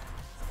is.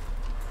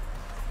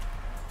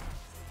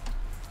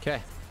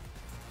 Okay.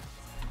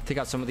 Take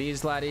out some of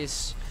these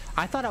laddies.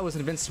 I thought I was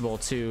invincible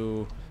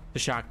to the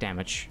shock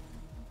damage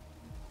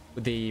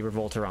with the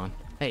revolter on.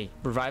 Hey,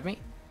 revive me.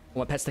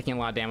 My pet's taking a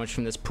lot of damage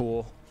from this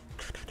pool.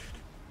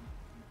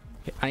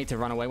 Okay, I need to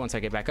run away once I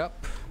get back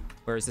up.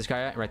 Where is this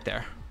guy at? Right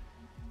there.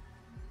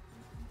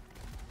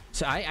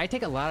 So I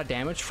take a lot of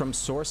damage from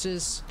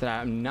sources that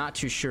I'm not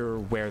too sure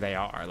where they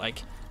are.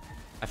 Like,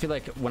 I feel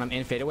like when I'm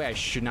in fadeaway, I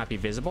should not be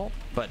visible,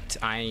 but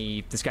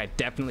this guy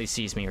definitely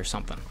sees me or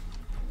something.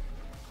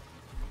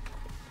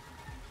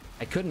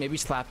 I could maybe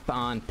slap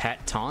on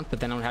pet taunt, but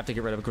then I would have to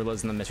get rid of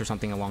gorillas in the mist or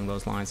something along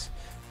those lines.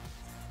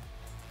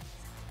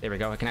 There we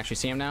go. I can actually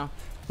see him now.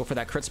 Go for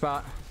that crit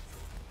spot.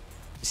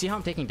 You see how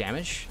I'm taking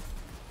damage?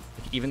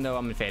 Like, even though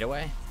I'm in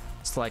fadeaway,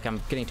 it's like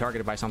I'm getting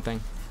targeted by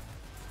something.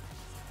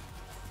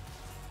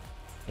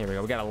 Here we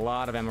go. We got a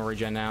lot of ammo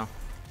regen now.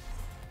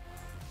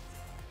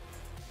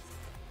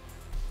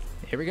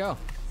 Here we go.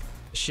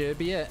 Should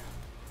be it.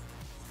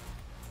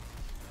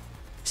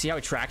 See how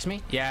he tracks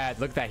me? Yeah,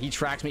 look at that. He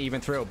tracks me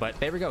even through. But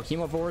there we go.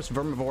 Hemovores,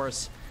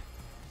 Vermivores,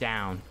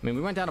 down. I mean,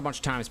 we went down a bunch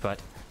of times,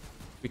 but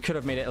we could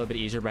have made it a little bit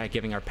easier by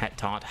giving our pet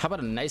taunt. How about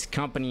a nice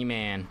company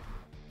man?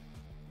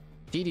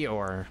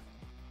 Didior.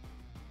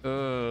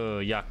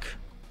 Oh, yuck.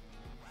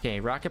 Okay,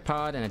 Rocket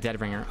Pod and a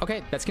Dead Ringer.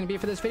 Okay, that's going to be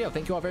it for this video.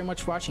 Thank you all very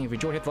much for watching. If you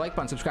enjoyed, hit the like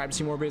button, subscribe to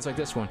see more videos like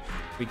this one.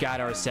 We got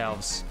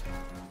ourselves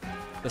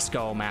the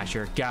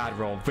Skullmasher God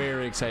roll.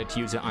 Very excited to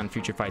use it on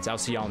future fights. I'll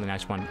see y'all in the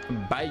next one.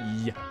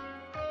 Bye.